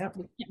 And yeah.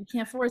 we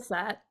can't force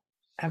that.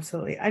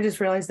 Absolutely. I just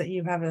realized that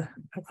you have a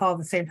call at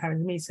the same time as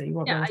me, so you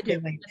won't Yeah, really I do.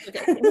 stay late.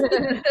 That's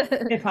okay.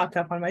 It popped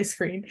up on my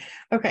screen.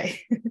 Okay.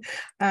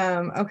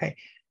 Okay.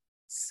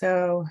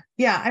 So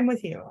yeah, I'm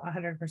with you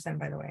 100%,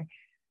 by the way.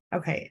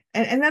 Okay.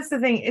 And that's the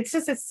thing. It's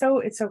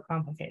so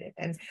complicated.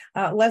 And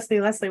Leslie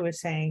was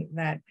saying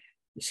that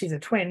she's a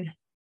twin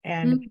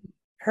and Mm.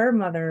 her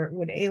mother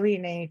would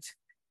alienate,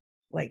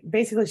 like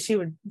basically she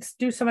would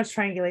do so much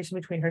triangulation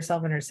between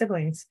herself and her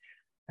siblings,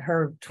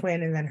 her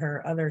twin and then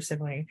her other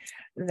sibling,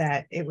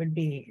 that it would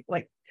be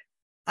like,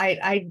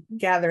 I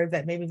gathered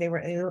that maybe they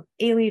were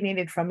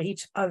alienated from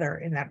each other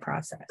in that Oh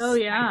process.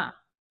 yeah.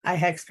 I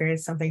had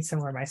experienced something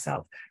similar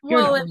myself. You're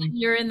Well, the and only,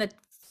 you're in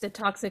the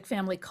toxic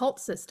family cult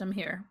system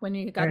here when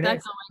you there got it that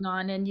is. going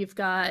on, and you've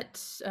got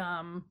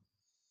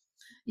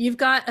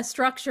a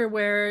structure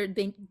where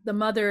the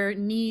mother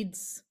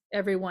needs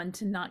everyone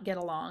to not get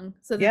along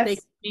so that they Yes,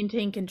 can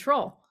maintain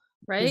control,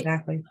 right?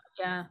 exactly.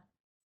 Yeah,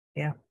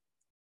 Yeah.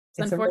 it's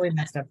It's a really unfortunate.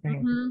 messed up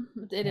thing.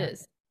 It Yeah.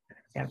 is.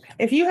 Yeah.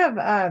 If you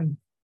have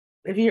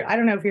if you, I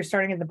don't know if you're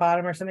starting at the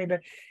bottom or something,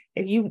 but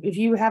if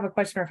you have a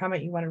question or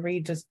comment you want to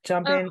read, just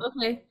jump Oh, in.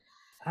 okay.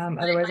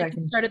 Otherwise I I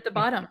can can, start at the yeah.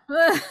 bottom.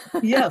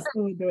 Yes,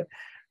 we'll do it.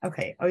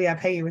 Okay. Oh yeah,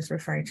 Peggy was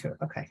referring to it.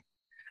 Okay.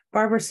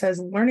 Barbara says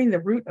learning the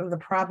root of the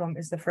problem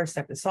is the first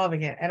step to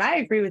solving it. And I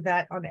agree with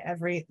that on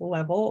every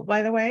level,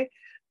 by the way.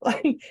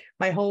 Like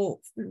my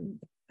whole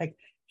like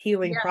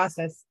healing Yeah.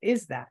 process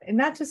is that. And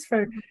not just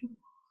for,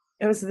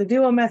 it was the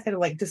dual method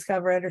of like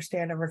discover,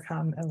 understand,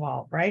 overcome,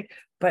 evolve, right?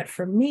 But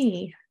for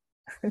me,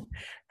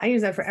 I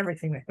use that for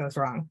everything that goes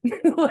wrong.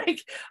 Like,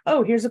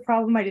 oh, here's a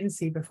problem I didn't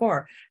see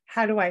before.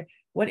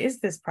 What is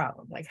this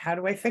problem? Like, how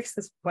do I fix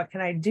this? What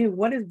can I do?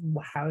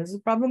 How is the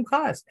problem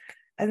caused?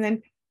 And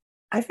then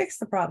I fix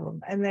the problem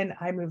and then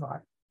I move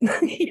on.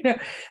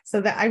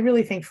 So that I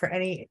really think for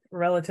any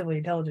relatively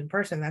intelligent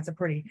person, that's a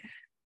pretty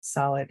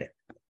solid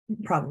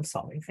problem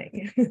solving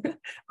thing. Lisa,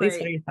 what are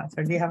Right. your thoughts?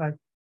 Or do you have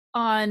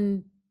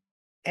On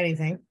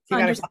anything? You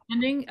got to,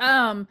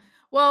 understanding.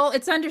 Well,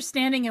 it's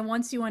understanding, and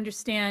once you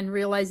understand,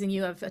 realizing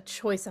you have a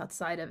choice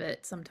outside of it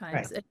right,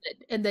 sometimes,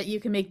 and that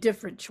you can make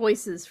different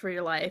choices for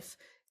your life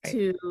right,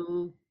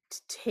 to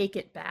take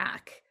it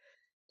back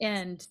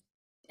and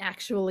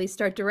actually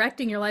start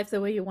directing your life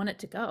the way you want it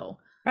to go.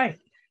 right.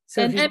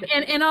 So if And you,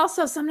 and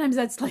also sometimes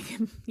that's like,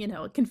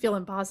 it can feel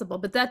impossible,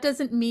 but that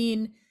doesn't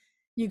mean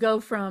you go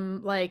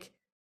from like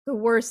the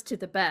worst to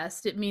the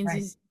best. It means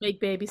right. you make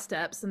baby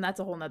steps, and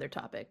that's a whole nother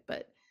topic.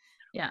 But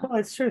yeah. Well,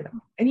 it's true though.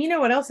 And you know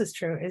what else is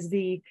true is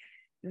the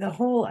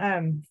whole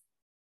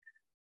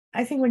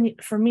I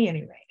think for me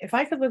anyway, if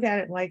I could look at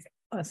it like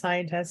a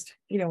scientist,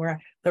 where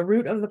the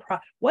root of the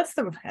what's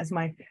the, as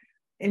my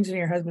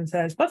engineer husband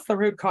says, what's the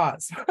root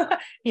cause? Root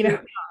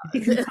If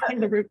you can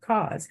find the root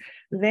cause,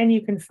 then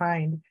you can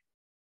find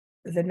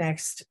the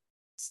next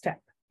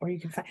step. Or you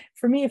can find,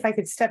 for me, if I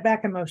could step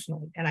back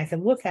emotionally and I could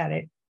look at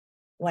it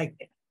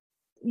like,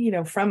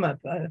 from a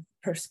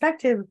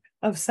perspective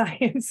of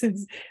science and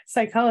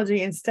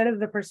psychology instead of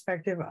the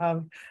perspective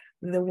of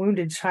the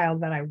wounded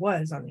child that I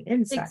was on the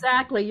inside.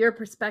 Exactly, your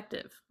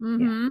perspective. Yeah.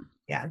 Mhm.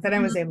 Yeah. Then I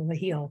was Mhm. able to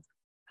heal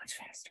much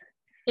faster.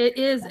 It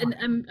is, and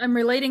I'm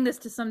relating this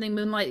to something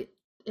Moonlight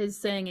is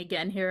saying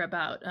again here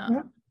about,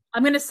 Yeah.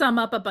 I'm gonna sum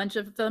up a bunch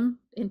of them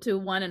into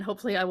one, and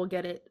hopefully I will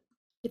get it.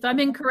 If I'm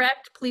Okay.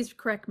 incorrect, please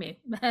correct me,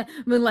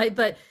 Moonlight,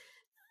 but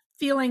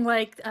feeling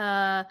like,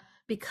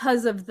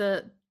 because of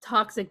the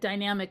toxic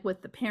dynamic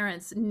with the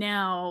parents,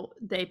 now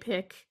they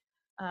pick,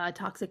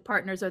 toxic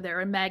partners, or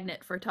they're a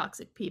magnet for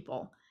toxic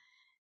people.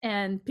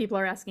 And people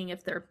are asking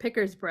if their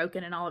picker's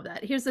broken and all of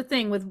that. Here's the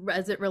thing with,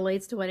 as it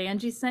relates to what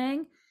Angie's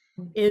saying,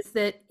 is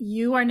that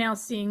you are now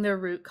seeing the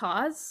root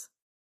cause,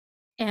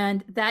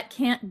 and that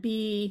can't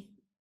be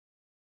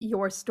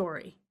your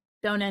story.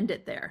 Don't end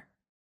it there.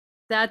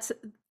 That's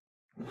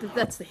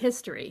the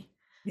history,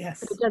 but it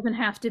Yes. doesn't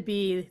have to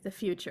be the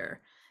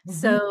future. Mhm.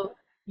 So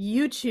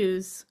you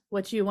choose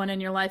what you want in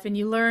your life, and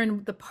you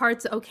learn the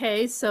parts.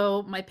 Okay,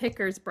 so my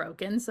picker's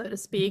broken, so to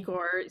speak,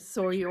 or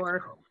so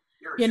your,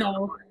 you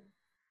know,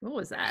 what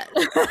was that?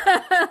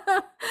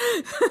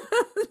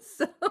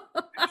 So,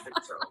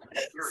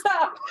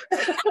 Stop.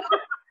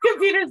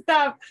 Computer,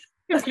 stop.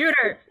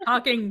 computer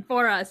talking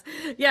for us.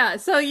 Yeah,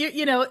 so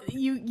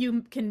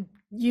you can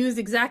use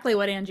exactly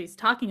what Angie's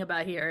talking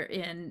about here.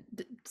 In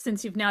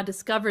since you've now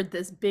discovered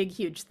this big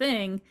huge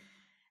thing,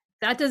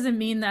 that doesn't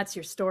mean that's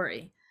your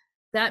story.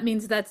 That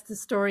means that's the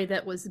story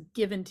that was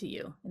given to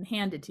you and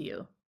handed to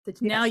you.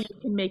 That now you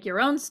Yes. can make your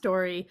own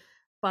story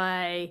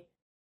by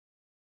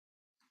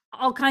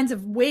all kinds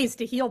of ways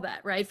to heal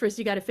that, right? First,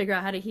 you got to figure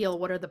out how to heal.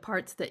 What are the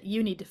parts that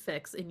you need to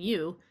fix in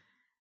you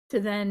to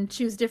then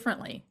choose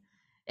differently,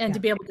 and Yeah. to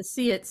be able to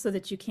see it so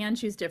that you can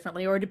choose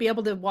differently, or to be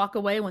able to walk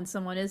away when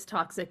someone is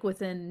toxic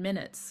within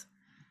minutes,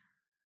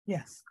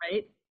 Yes.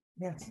 right?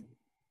 Yes.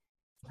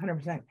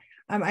 100%.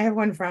 I have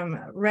one from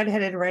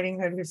Redheaded Writing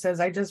Hood who says,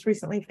 I just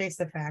recently faced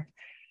the fact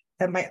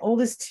that my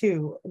oldest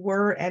two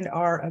were and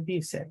are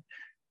abusive.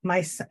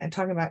 My son,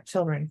 talking about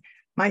children,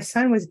 my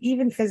son was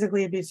even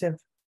physically abusive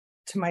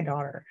to my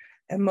daughter,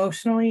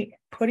 emotionally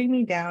putting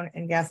me down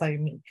and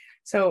gaslighting me.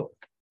 So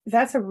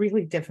that's a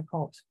really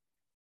difficult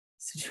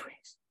situation.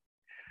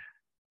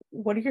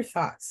 What are your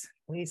thoughts,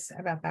 Lise,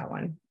 about that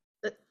one?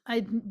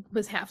 I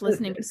was half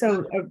listening.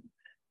 So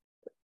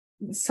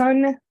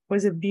son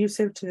was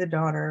abusive to the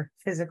daughter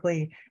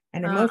physically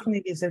and emotionally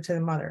abusive to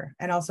the mother,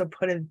 and also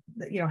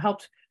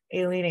helped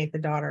alienate the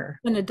daughter.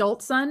 An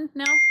adult son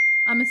now,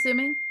 I'm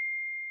assuming.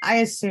 I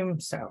assume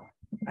so.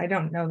 I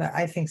don't know that.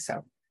 I think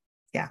so.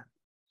 Yeah.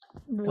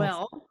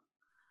 Well,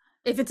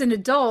 if it's an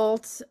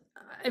adult,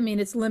 I mean,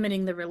 it's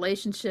limiting the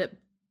relationship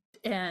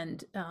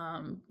and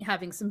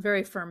having some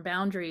very firm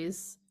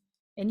boundaries,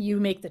 and you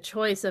make the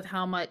choice of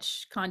how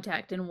much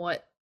contact and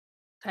what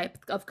type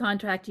of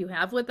contact you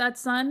have with that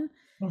son,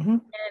 Mm-hmm.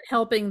 and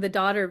helping the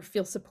daughter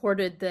feel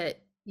supported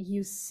that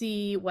you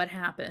see what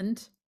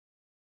happened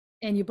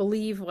and you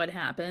believe what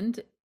happened,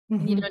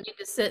 and you Mm-hmm. don't need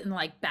to sit and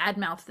like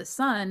badmouth the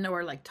son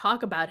or like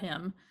talk about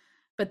him,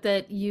 but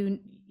that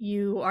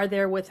you are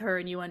there with her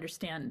and you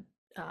understand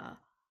uh,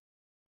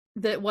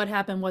 that what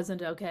happened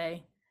wasn't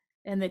okay,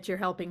 and that you're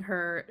helping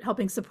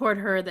support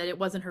her, that it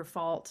wasn't her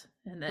fault,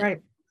 and that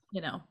Right. you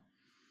know.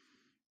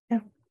 Yeah.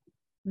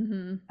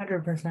 Mm-hmm.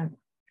 100%.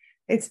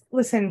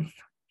 Listen,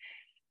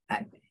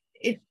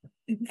 it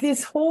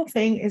this whole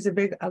thing is a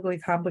big, ugly,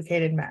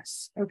 complicated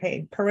mess.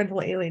 Okay,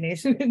 parental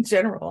alienation in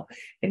general,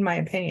 in my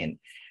opinion,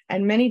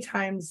 and many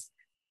times,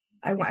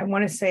 I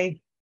want to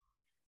say,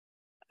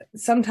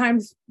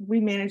 sometimes we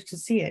manage to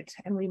see it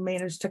and we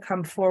manage to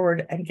come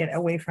forward and get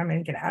away from it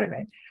and get out of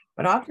it,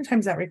 but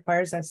oftentimes that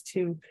requires us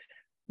to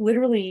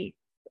literally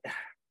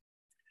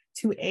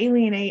to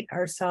alienate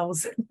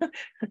ourselves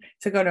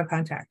to go no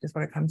contact is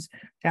what it comes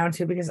down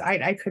to, because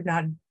I could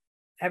not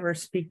ever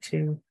speak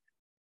to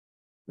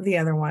the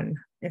other one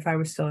if I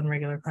was still in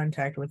regular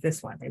contact with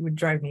this one. It would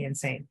drive me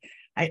insane.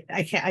 I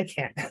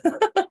can't.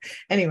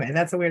 Anyway,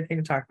 that's a weird thing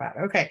to talk about.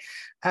 Okay.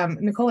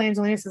 Nicole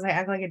Angelina says, I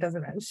act like it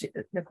doesn't matter.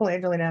 Nicole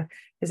Angelina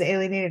is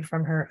alienated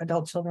from her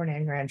adult children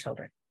and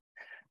grandchildren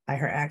by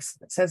her ex.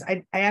 It says,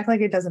 I act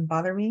like it doesn't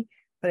bother me,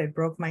 but it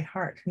broke my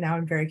heart. Now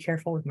I'm very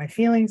careful with my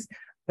feelings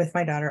with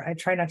my daughter. I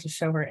try not to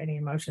show her any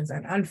emotions.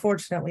 And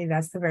unfortunately,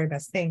 that's the very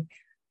best thing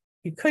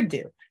you could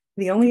do.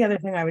 The only other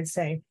thing I would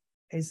say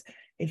is,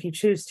 if you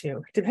choose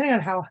to, depending on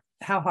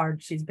how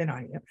hard she's been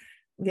on you,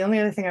 the only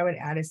other thing I would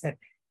add is that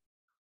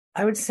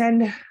I would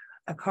send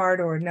a card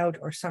or a note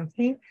or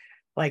something,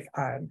 like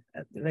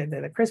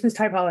the Christmas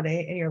type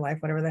holiday in your life,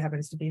 whatever that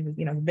happens to be, the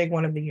big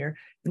one of the year,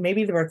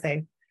 maybe the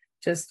birthday.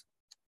 Just,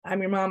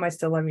 I'm your mom. I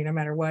still love you no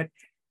matter what.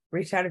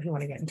 Reach out if you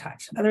want to get in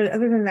touch. Other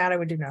than that, I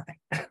would do nothing.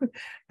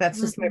 That's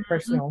just my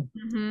personal.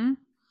 Mm-hmm.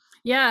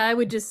 Yeah, I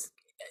would just.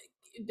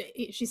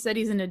 She said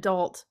he's an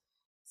adult,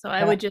 so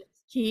I would just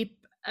keep.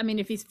 I mean,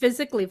 if he's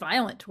physically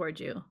violent toward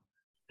you,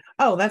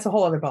 oh, that's a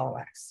whole other ball of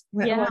wax.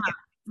 yeah.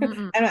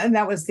 And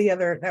that was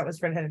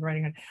Redheaded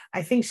Writing Hood.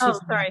 I think she's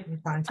sorry.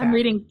 in contact. I'm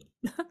reading.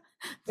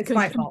 It's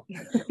my fault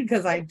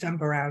because I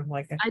jump around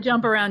like I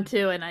jump around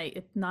too, and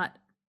it's not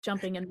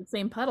jumping in the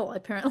same puddle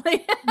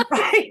apparently.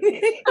 right.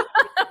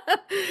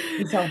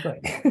 It's all good.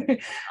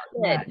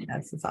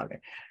 Yes, it's all good.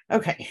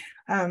 Okay.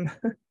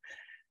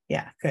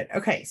 Yeah, good.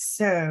 Okay,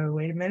 so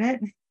wait a minute.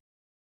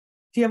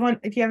 Do you have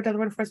another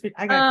one for us?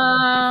 I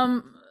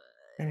got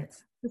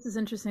minutes. This is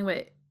interesting.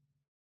 Wait.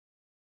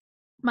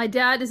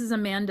 This is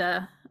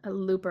Amanda, a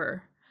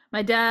looper.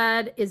 My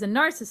dad is a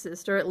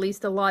narcissist, or at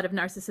least a lot of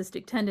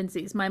narcissistic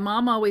tendencies. My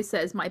mom always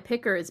says my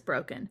picker is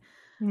broken,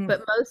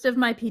 but most of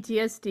my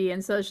PTSD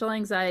and social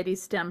anxiety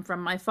stem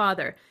from my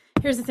father.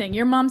 Here's the thing.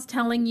 Your mom's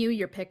telling you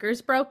your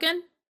picker's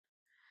broken.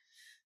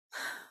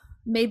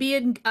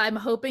 Maybe I'm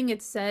hoping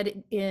it's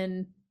said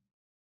in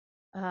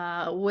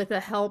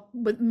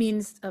with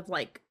means of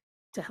like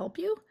to help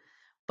you,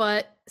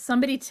 but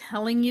somebody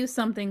telling you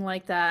something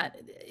like that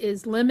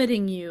is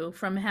limiting you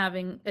from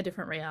having a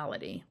different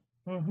reality.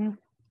 Mm-hmm.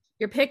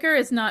 Your picker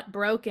is not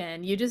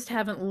broken. You just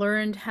haven't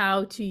learned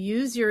how to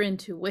use your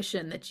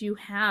intuition that you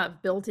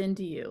have built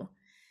into you.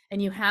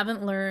 And you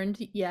haven't learned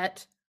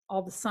yet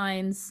all the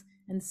signs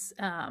and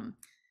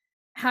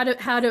how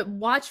to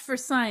watch for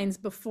signs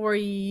before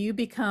you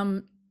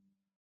become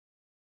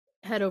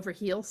head over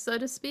heels, so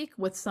to speak,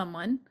 with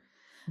someone.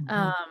 Mhm.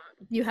 Um,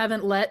 you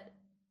haven't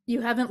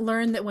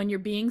learned that when you're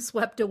being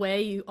swept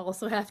away, you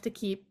also have to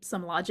keep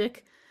some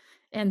logic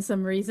and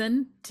some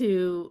reason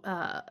to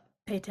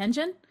pay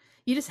attention.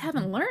 You just Mhm.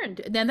 haven't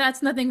learned. Then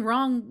that's nothing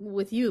wrong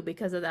with you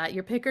because of that.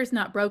 Your picker's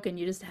not broken.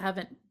 You just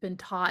haven't been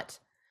taught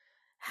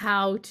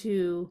how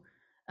to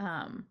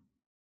um,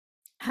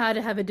 how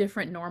to have a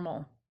different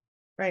normal.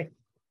 Right.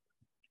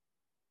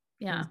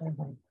 Yeah.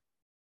 Exactly.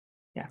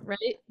 Yeah.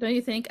 Right? Don't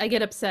you think? I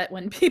get upset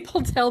when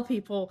people tell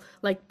people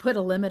like put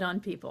a limit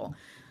on people,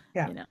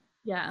 Yeah. you know.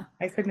 Yeah.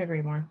 I couldn't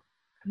agree more.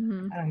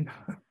 Hmm. Um,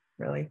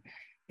 really.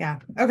 Yeah.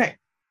 Okay.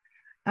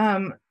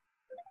 Um,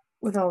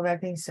 with all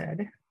that being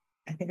said,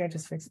 I think I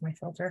just fixed my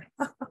filter.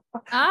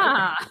 Okay.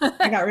 Ah.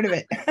 I got rid of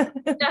it.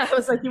 Yeah, it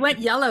was like you went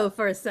yellow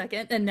for a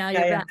second and now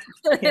you're Yeah,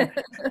 back. yeah.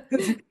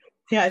 Yeah.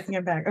 Yeah, I think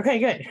I'm back. Okay,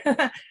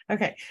 good.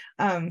 Okay.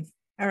 All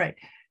right.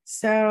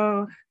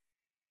 So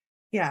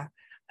yeah.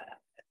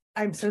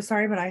 I'm so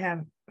sorry, but I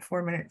have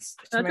 4 minutes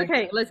to That's my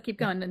okay. Let's keep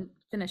yeah, going and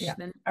finish yeah.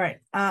 then. All right.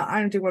 I'm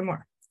gonna do one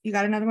more. You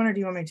got another one or do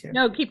you want me to?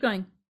 No, keep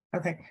going.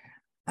 Okay.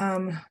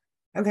 Um,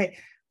 okay.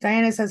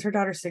 Diana says her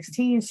daughter's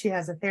 16. She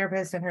has a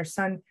therapist, and her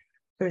son,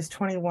 who is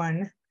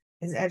 21,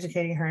 is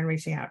educating her and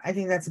reaching out. I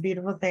think that's a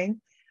beautiful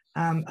thing.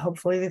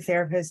 Hopefully the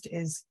therapist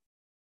is,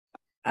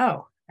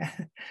 oh,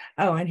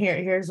 oh, and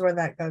here's where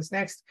that goes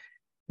next.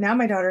 Now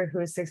my daughter, who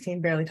is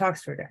 16, barely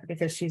talks to her dad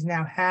because she's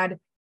now had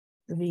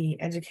the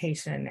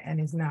education and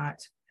is not,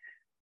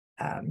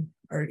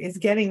 or is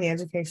getting the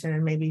education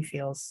and maybe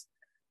feels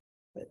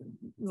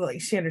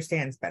like she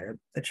understands better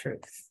the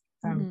truth.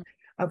 Mhm.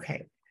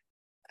 Okay.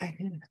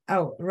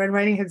 Oh, Red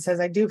Riding Hood says,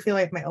 I do feel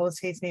like my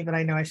oldest hates me, but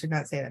I know I should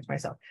not say that to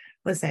myself.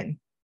 Listen,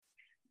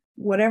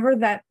 whatever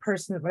that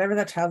person, whatever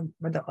that child,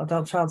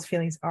 adult child's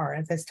feelings are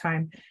at this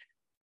time,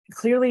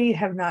 clearly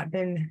have not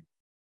been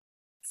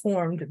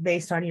formed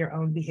based on your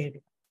own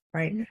behavior,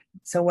 right? Mhm.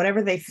 So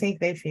whatever they think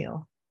they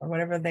feel or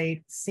whatever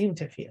they seem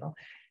to feel,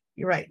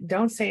 you're right.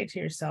 Don't say it to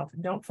yourself.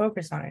 Don't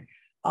focus on it.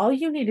 All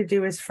you need to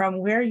do is from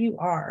where you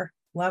are,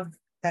 love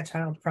that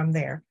child from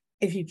there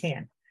if you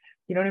can.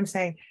 You know what I'm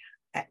saying?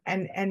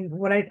 And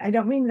what I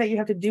don't mean that you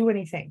have to do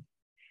anything,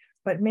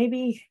 but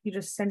maybe you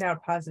just send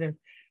out positive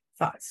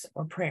thoughts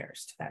or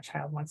prayers to that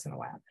child once in a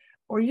while,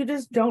 or you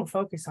just don't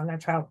focus on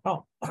that child at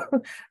all.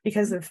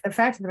 Because the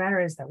fact of the matter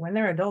is that when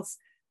they're adults,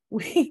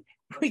 we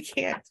we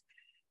can't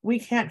we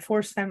can't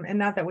force them, and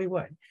not that we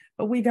would,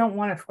 but we don't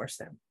want to force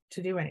them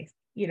to do anything.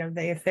 You know,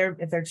 if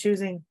they're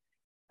choosing,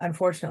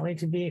 unfortunately,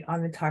 to be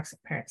on the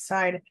toxic parent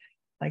side,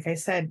 like I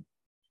said,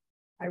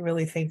 I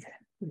really think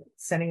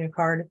sending a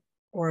card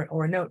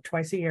or a note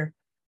twice a year.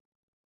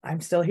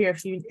 I'm still here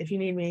if you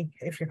need me.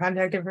 If your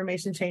contact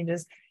information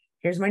changes,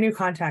 here's my new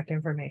contact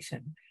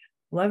information.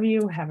 Love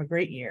you. Have a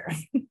great year.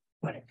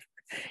 Whatever.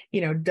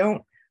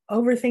 Don't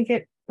overthink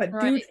it, but do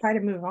Right. try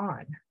to move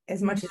on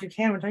as Mhm. much as you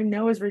can, which I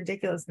know is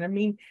ridiculous and a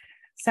mean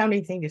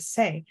sounding thing to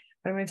say.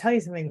 But I'm going to tell you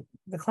something.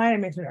 The client I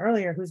mentioned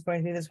earlier, who's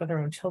going through this with her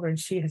own children,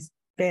 she has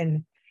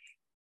been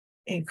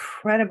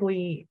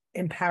incredibly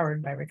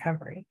empowered by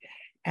recovery.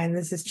 And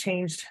this has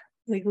changed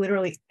like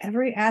literally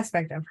every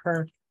aspect of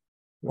her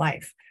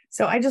life.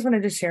 So I just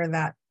wanted to share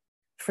that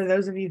for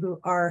those of you who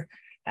are,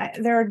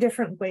 there are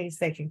different ways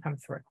they can come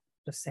through.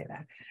 Just say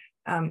that.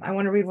 I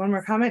want to read one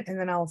more comment and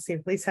then I'll see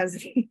if Lisa has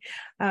any.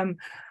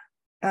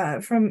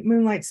 From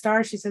Moonlight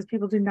Star, she says,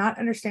 people do not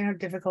understand how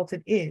difficult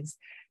it is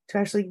to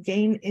actually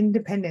gain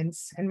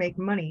independence and make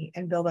money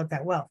and build up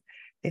that wealth.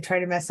 They try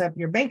to mess up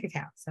your bank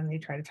accounts and they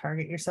try to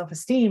target your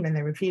self-esteem and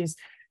they refuse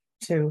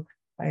to,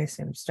 I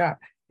assume, stop.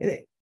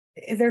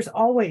 There's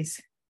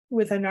always,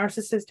 with a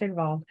narcissist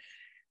involved,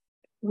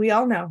 we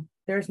all know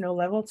there's no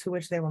level to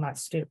which they will not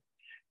stoop.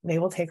 They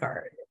will take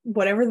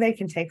whatever they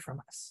can take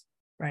from us,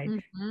 right?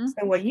 Mhm.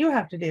 So what you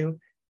have to do,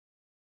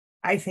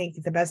 I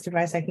think the best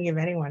advice I can give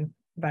anyone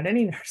about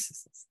any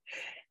narcissist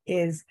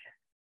is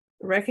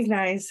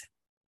recognize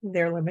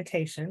their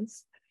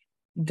limitations.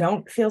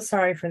 Don't feel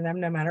sorry for them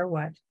no matter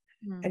what.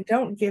 Mhm. And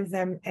don't give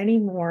them any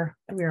more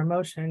of your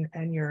emotion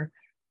and your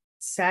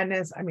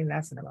sadness. I mean,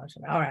 that's an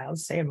emotion. All right, I'll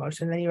say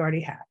emotion than you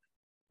already have.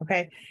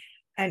 Okay.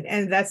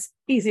 And that's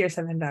easier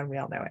said than done. We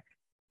all know it.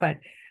 But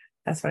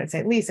that's what I'd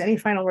say. Lisa, any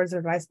final words of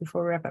advice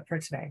before we wrap up for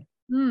today?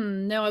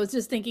 No, I was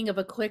just thinking of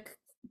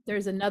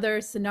there's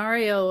another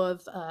scenario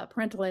of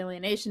parental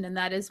alienation, and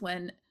that is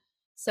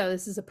so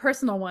this is a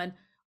personal one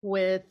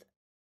with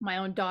my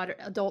own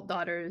adult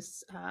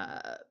daughter's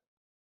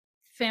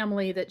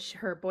family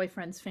her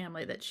boyfriend's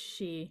family that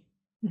she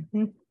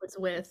Mhm. was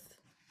with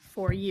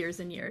for years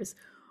and years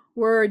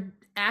were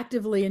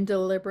actively and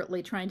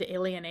deliberately trying to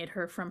alienate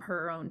her from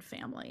her own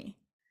family.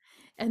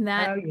 And Oh,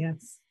 that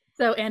yes.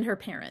 and her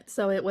parents.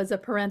 So it was a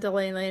parental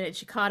alienation.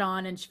 She caught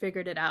on and she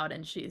figured it out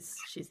and she's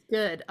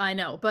good. I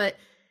know, but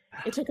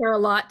It took her a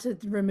lot to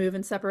remove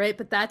and separate,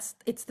 but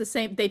it's the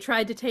same. They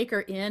tried to take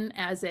her in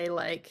as a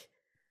like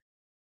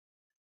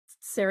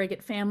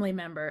surrogate family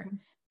member,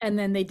 and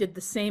then they did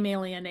the same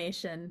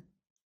alienation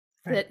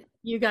Right. that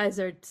you guys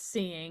are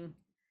seeing.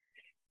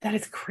 That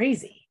is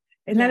crazy.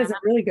 And that Yeah, is a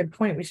really good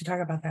point. We should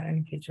talk about that in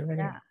a future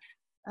video. yeah.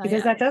 Oh Because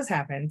yeah. that does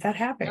happen. That Oh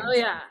happens.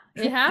 yeah.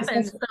 It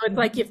happens. Especially, So it's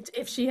like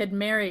if she had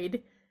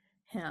married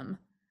him,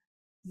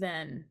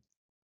 then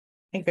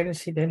thank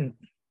goodness she didn't.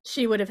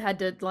 she would have had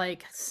to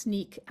like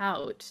sneak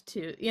out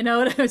to,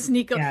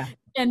 sneak. Yeah.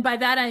 And by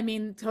that I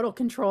mean total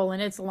control,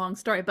 and it's a long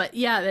story. But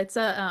yeah, it's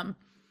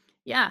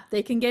yeah,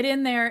 they can get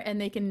in there and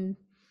they can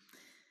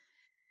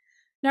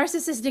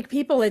narcissistic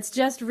people, it's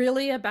just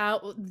really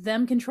about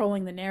them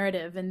controlling the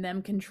narrative and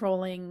them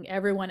controlling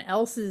everyone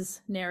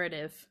else's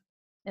narrative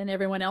and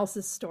everyone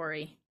else's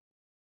story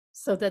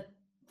so that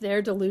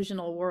their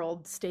delusional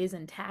world stays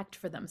intact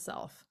for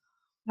themselves.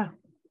 Oh,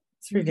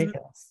 it's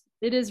ridiculous.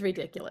 It is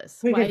ridiculous.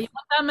 We Why could, you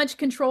want that much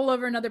control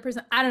over another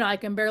person? I don't know. I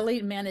can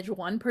barely manage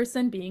one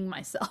person being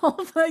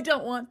myself. I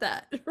don't want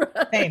that.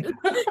 same.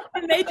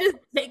 And they just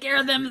take care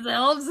of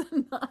themselves.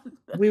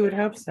 We would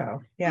hope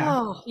so. Yeah.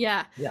 Oh,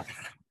 yeah. Yeah.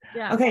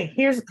 Yeah. Okay,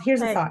 here's Okay.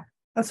 a thought.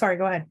 Oh, sorry,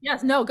 go ahead.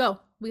 Yes, no,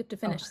 go. We have to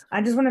finish.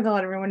 I just wanted to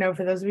let everyone know,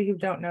 for those of you who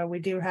don't know, we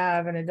do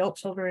have an adult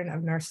children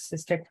of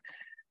narcissistic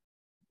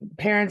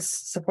parents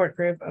support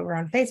group over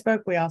on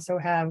Facebook. We also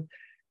have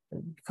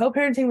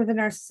co-parenting with a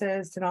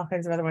narcissist and all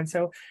kinds of other ones.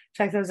 So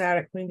check those out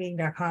at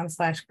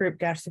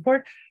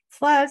queenbeing.com/group-support.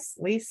 Plus,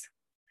 Lise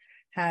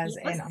has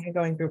an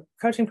ongoing group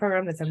coaching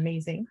program that's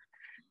amazing.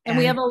 And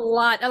we have a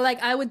lot,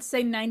 like I would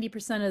say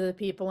 90% of the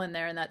people in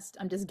there, and that's,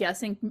 I'm just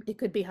guessing, it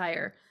could be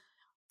higher,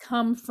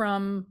 come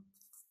from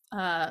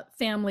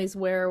families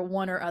where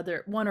one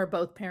or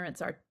both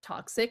parents are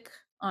toxic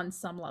on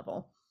some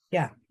level.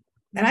 Yeah.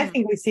 And I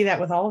think we see that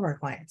with all of our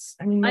clients.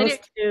 I mean, I do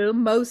too.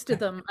 Most of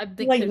them, I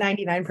think, like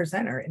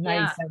 99% or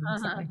 97%,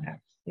 something like that.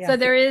 Yeah. So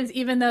there is,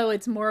 even though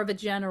it's more of a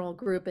general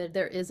group,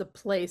 there is a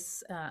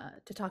place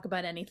to talk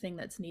about anything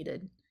that's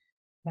needed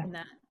in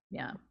that.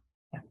 Yeah.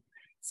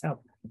 So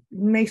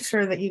make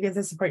sure that you get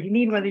the support you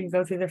need, whether you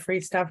go through the free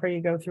stuff or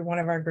you go through one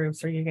of our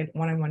groups or you get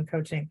one-on-one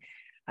coaching.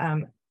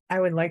 I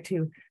would like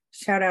to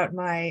shout out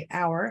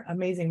our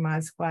amazing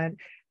mod squad,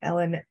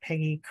 Ellen,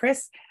 Peggy,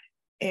 Chris.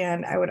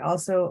 And I would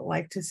also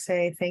like to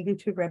say thank you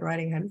to Red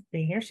Riding Hood for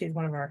being here. She's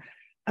one of our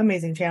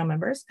amazing channel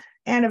members.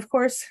 And of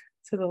course,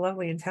 to the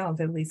lovely and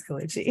talented Lise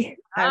Colucci.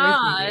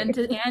 And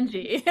to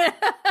Angie.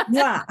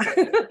 Yeah.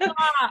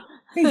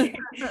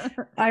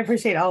 I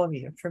appreciate all of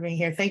you for being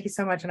here. Thank you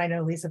so much. And I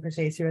know Lisa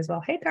appreciates you as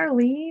well. Hey,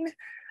 Darlene.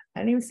 I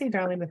didn't even see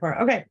Darlene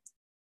before. Okay.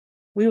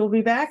 We will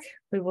be back.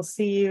 We will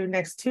see you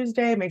next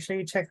Tuesday. Make sure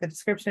you check the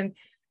description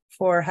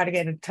for how to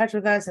get in touch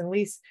with us. And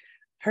Lise,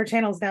 her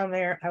channel's down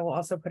there. I will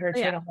also put her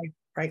channel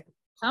right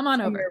come on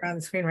over around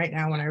the screen right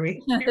now when I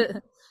read.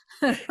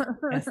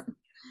 Yes.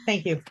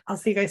 Thank you. I'll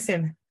see you guys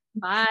soon.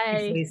 Bye.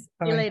 Thanks, See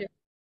you later.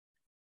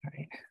 All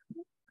right.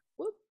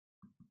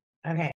 Okay.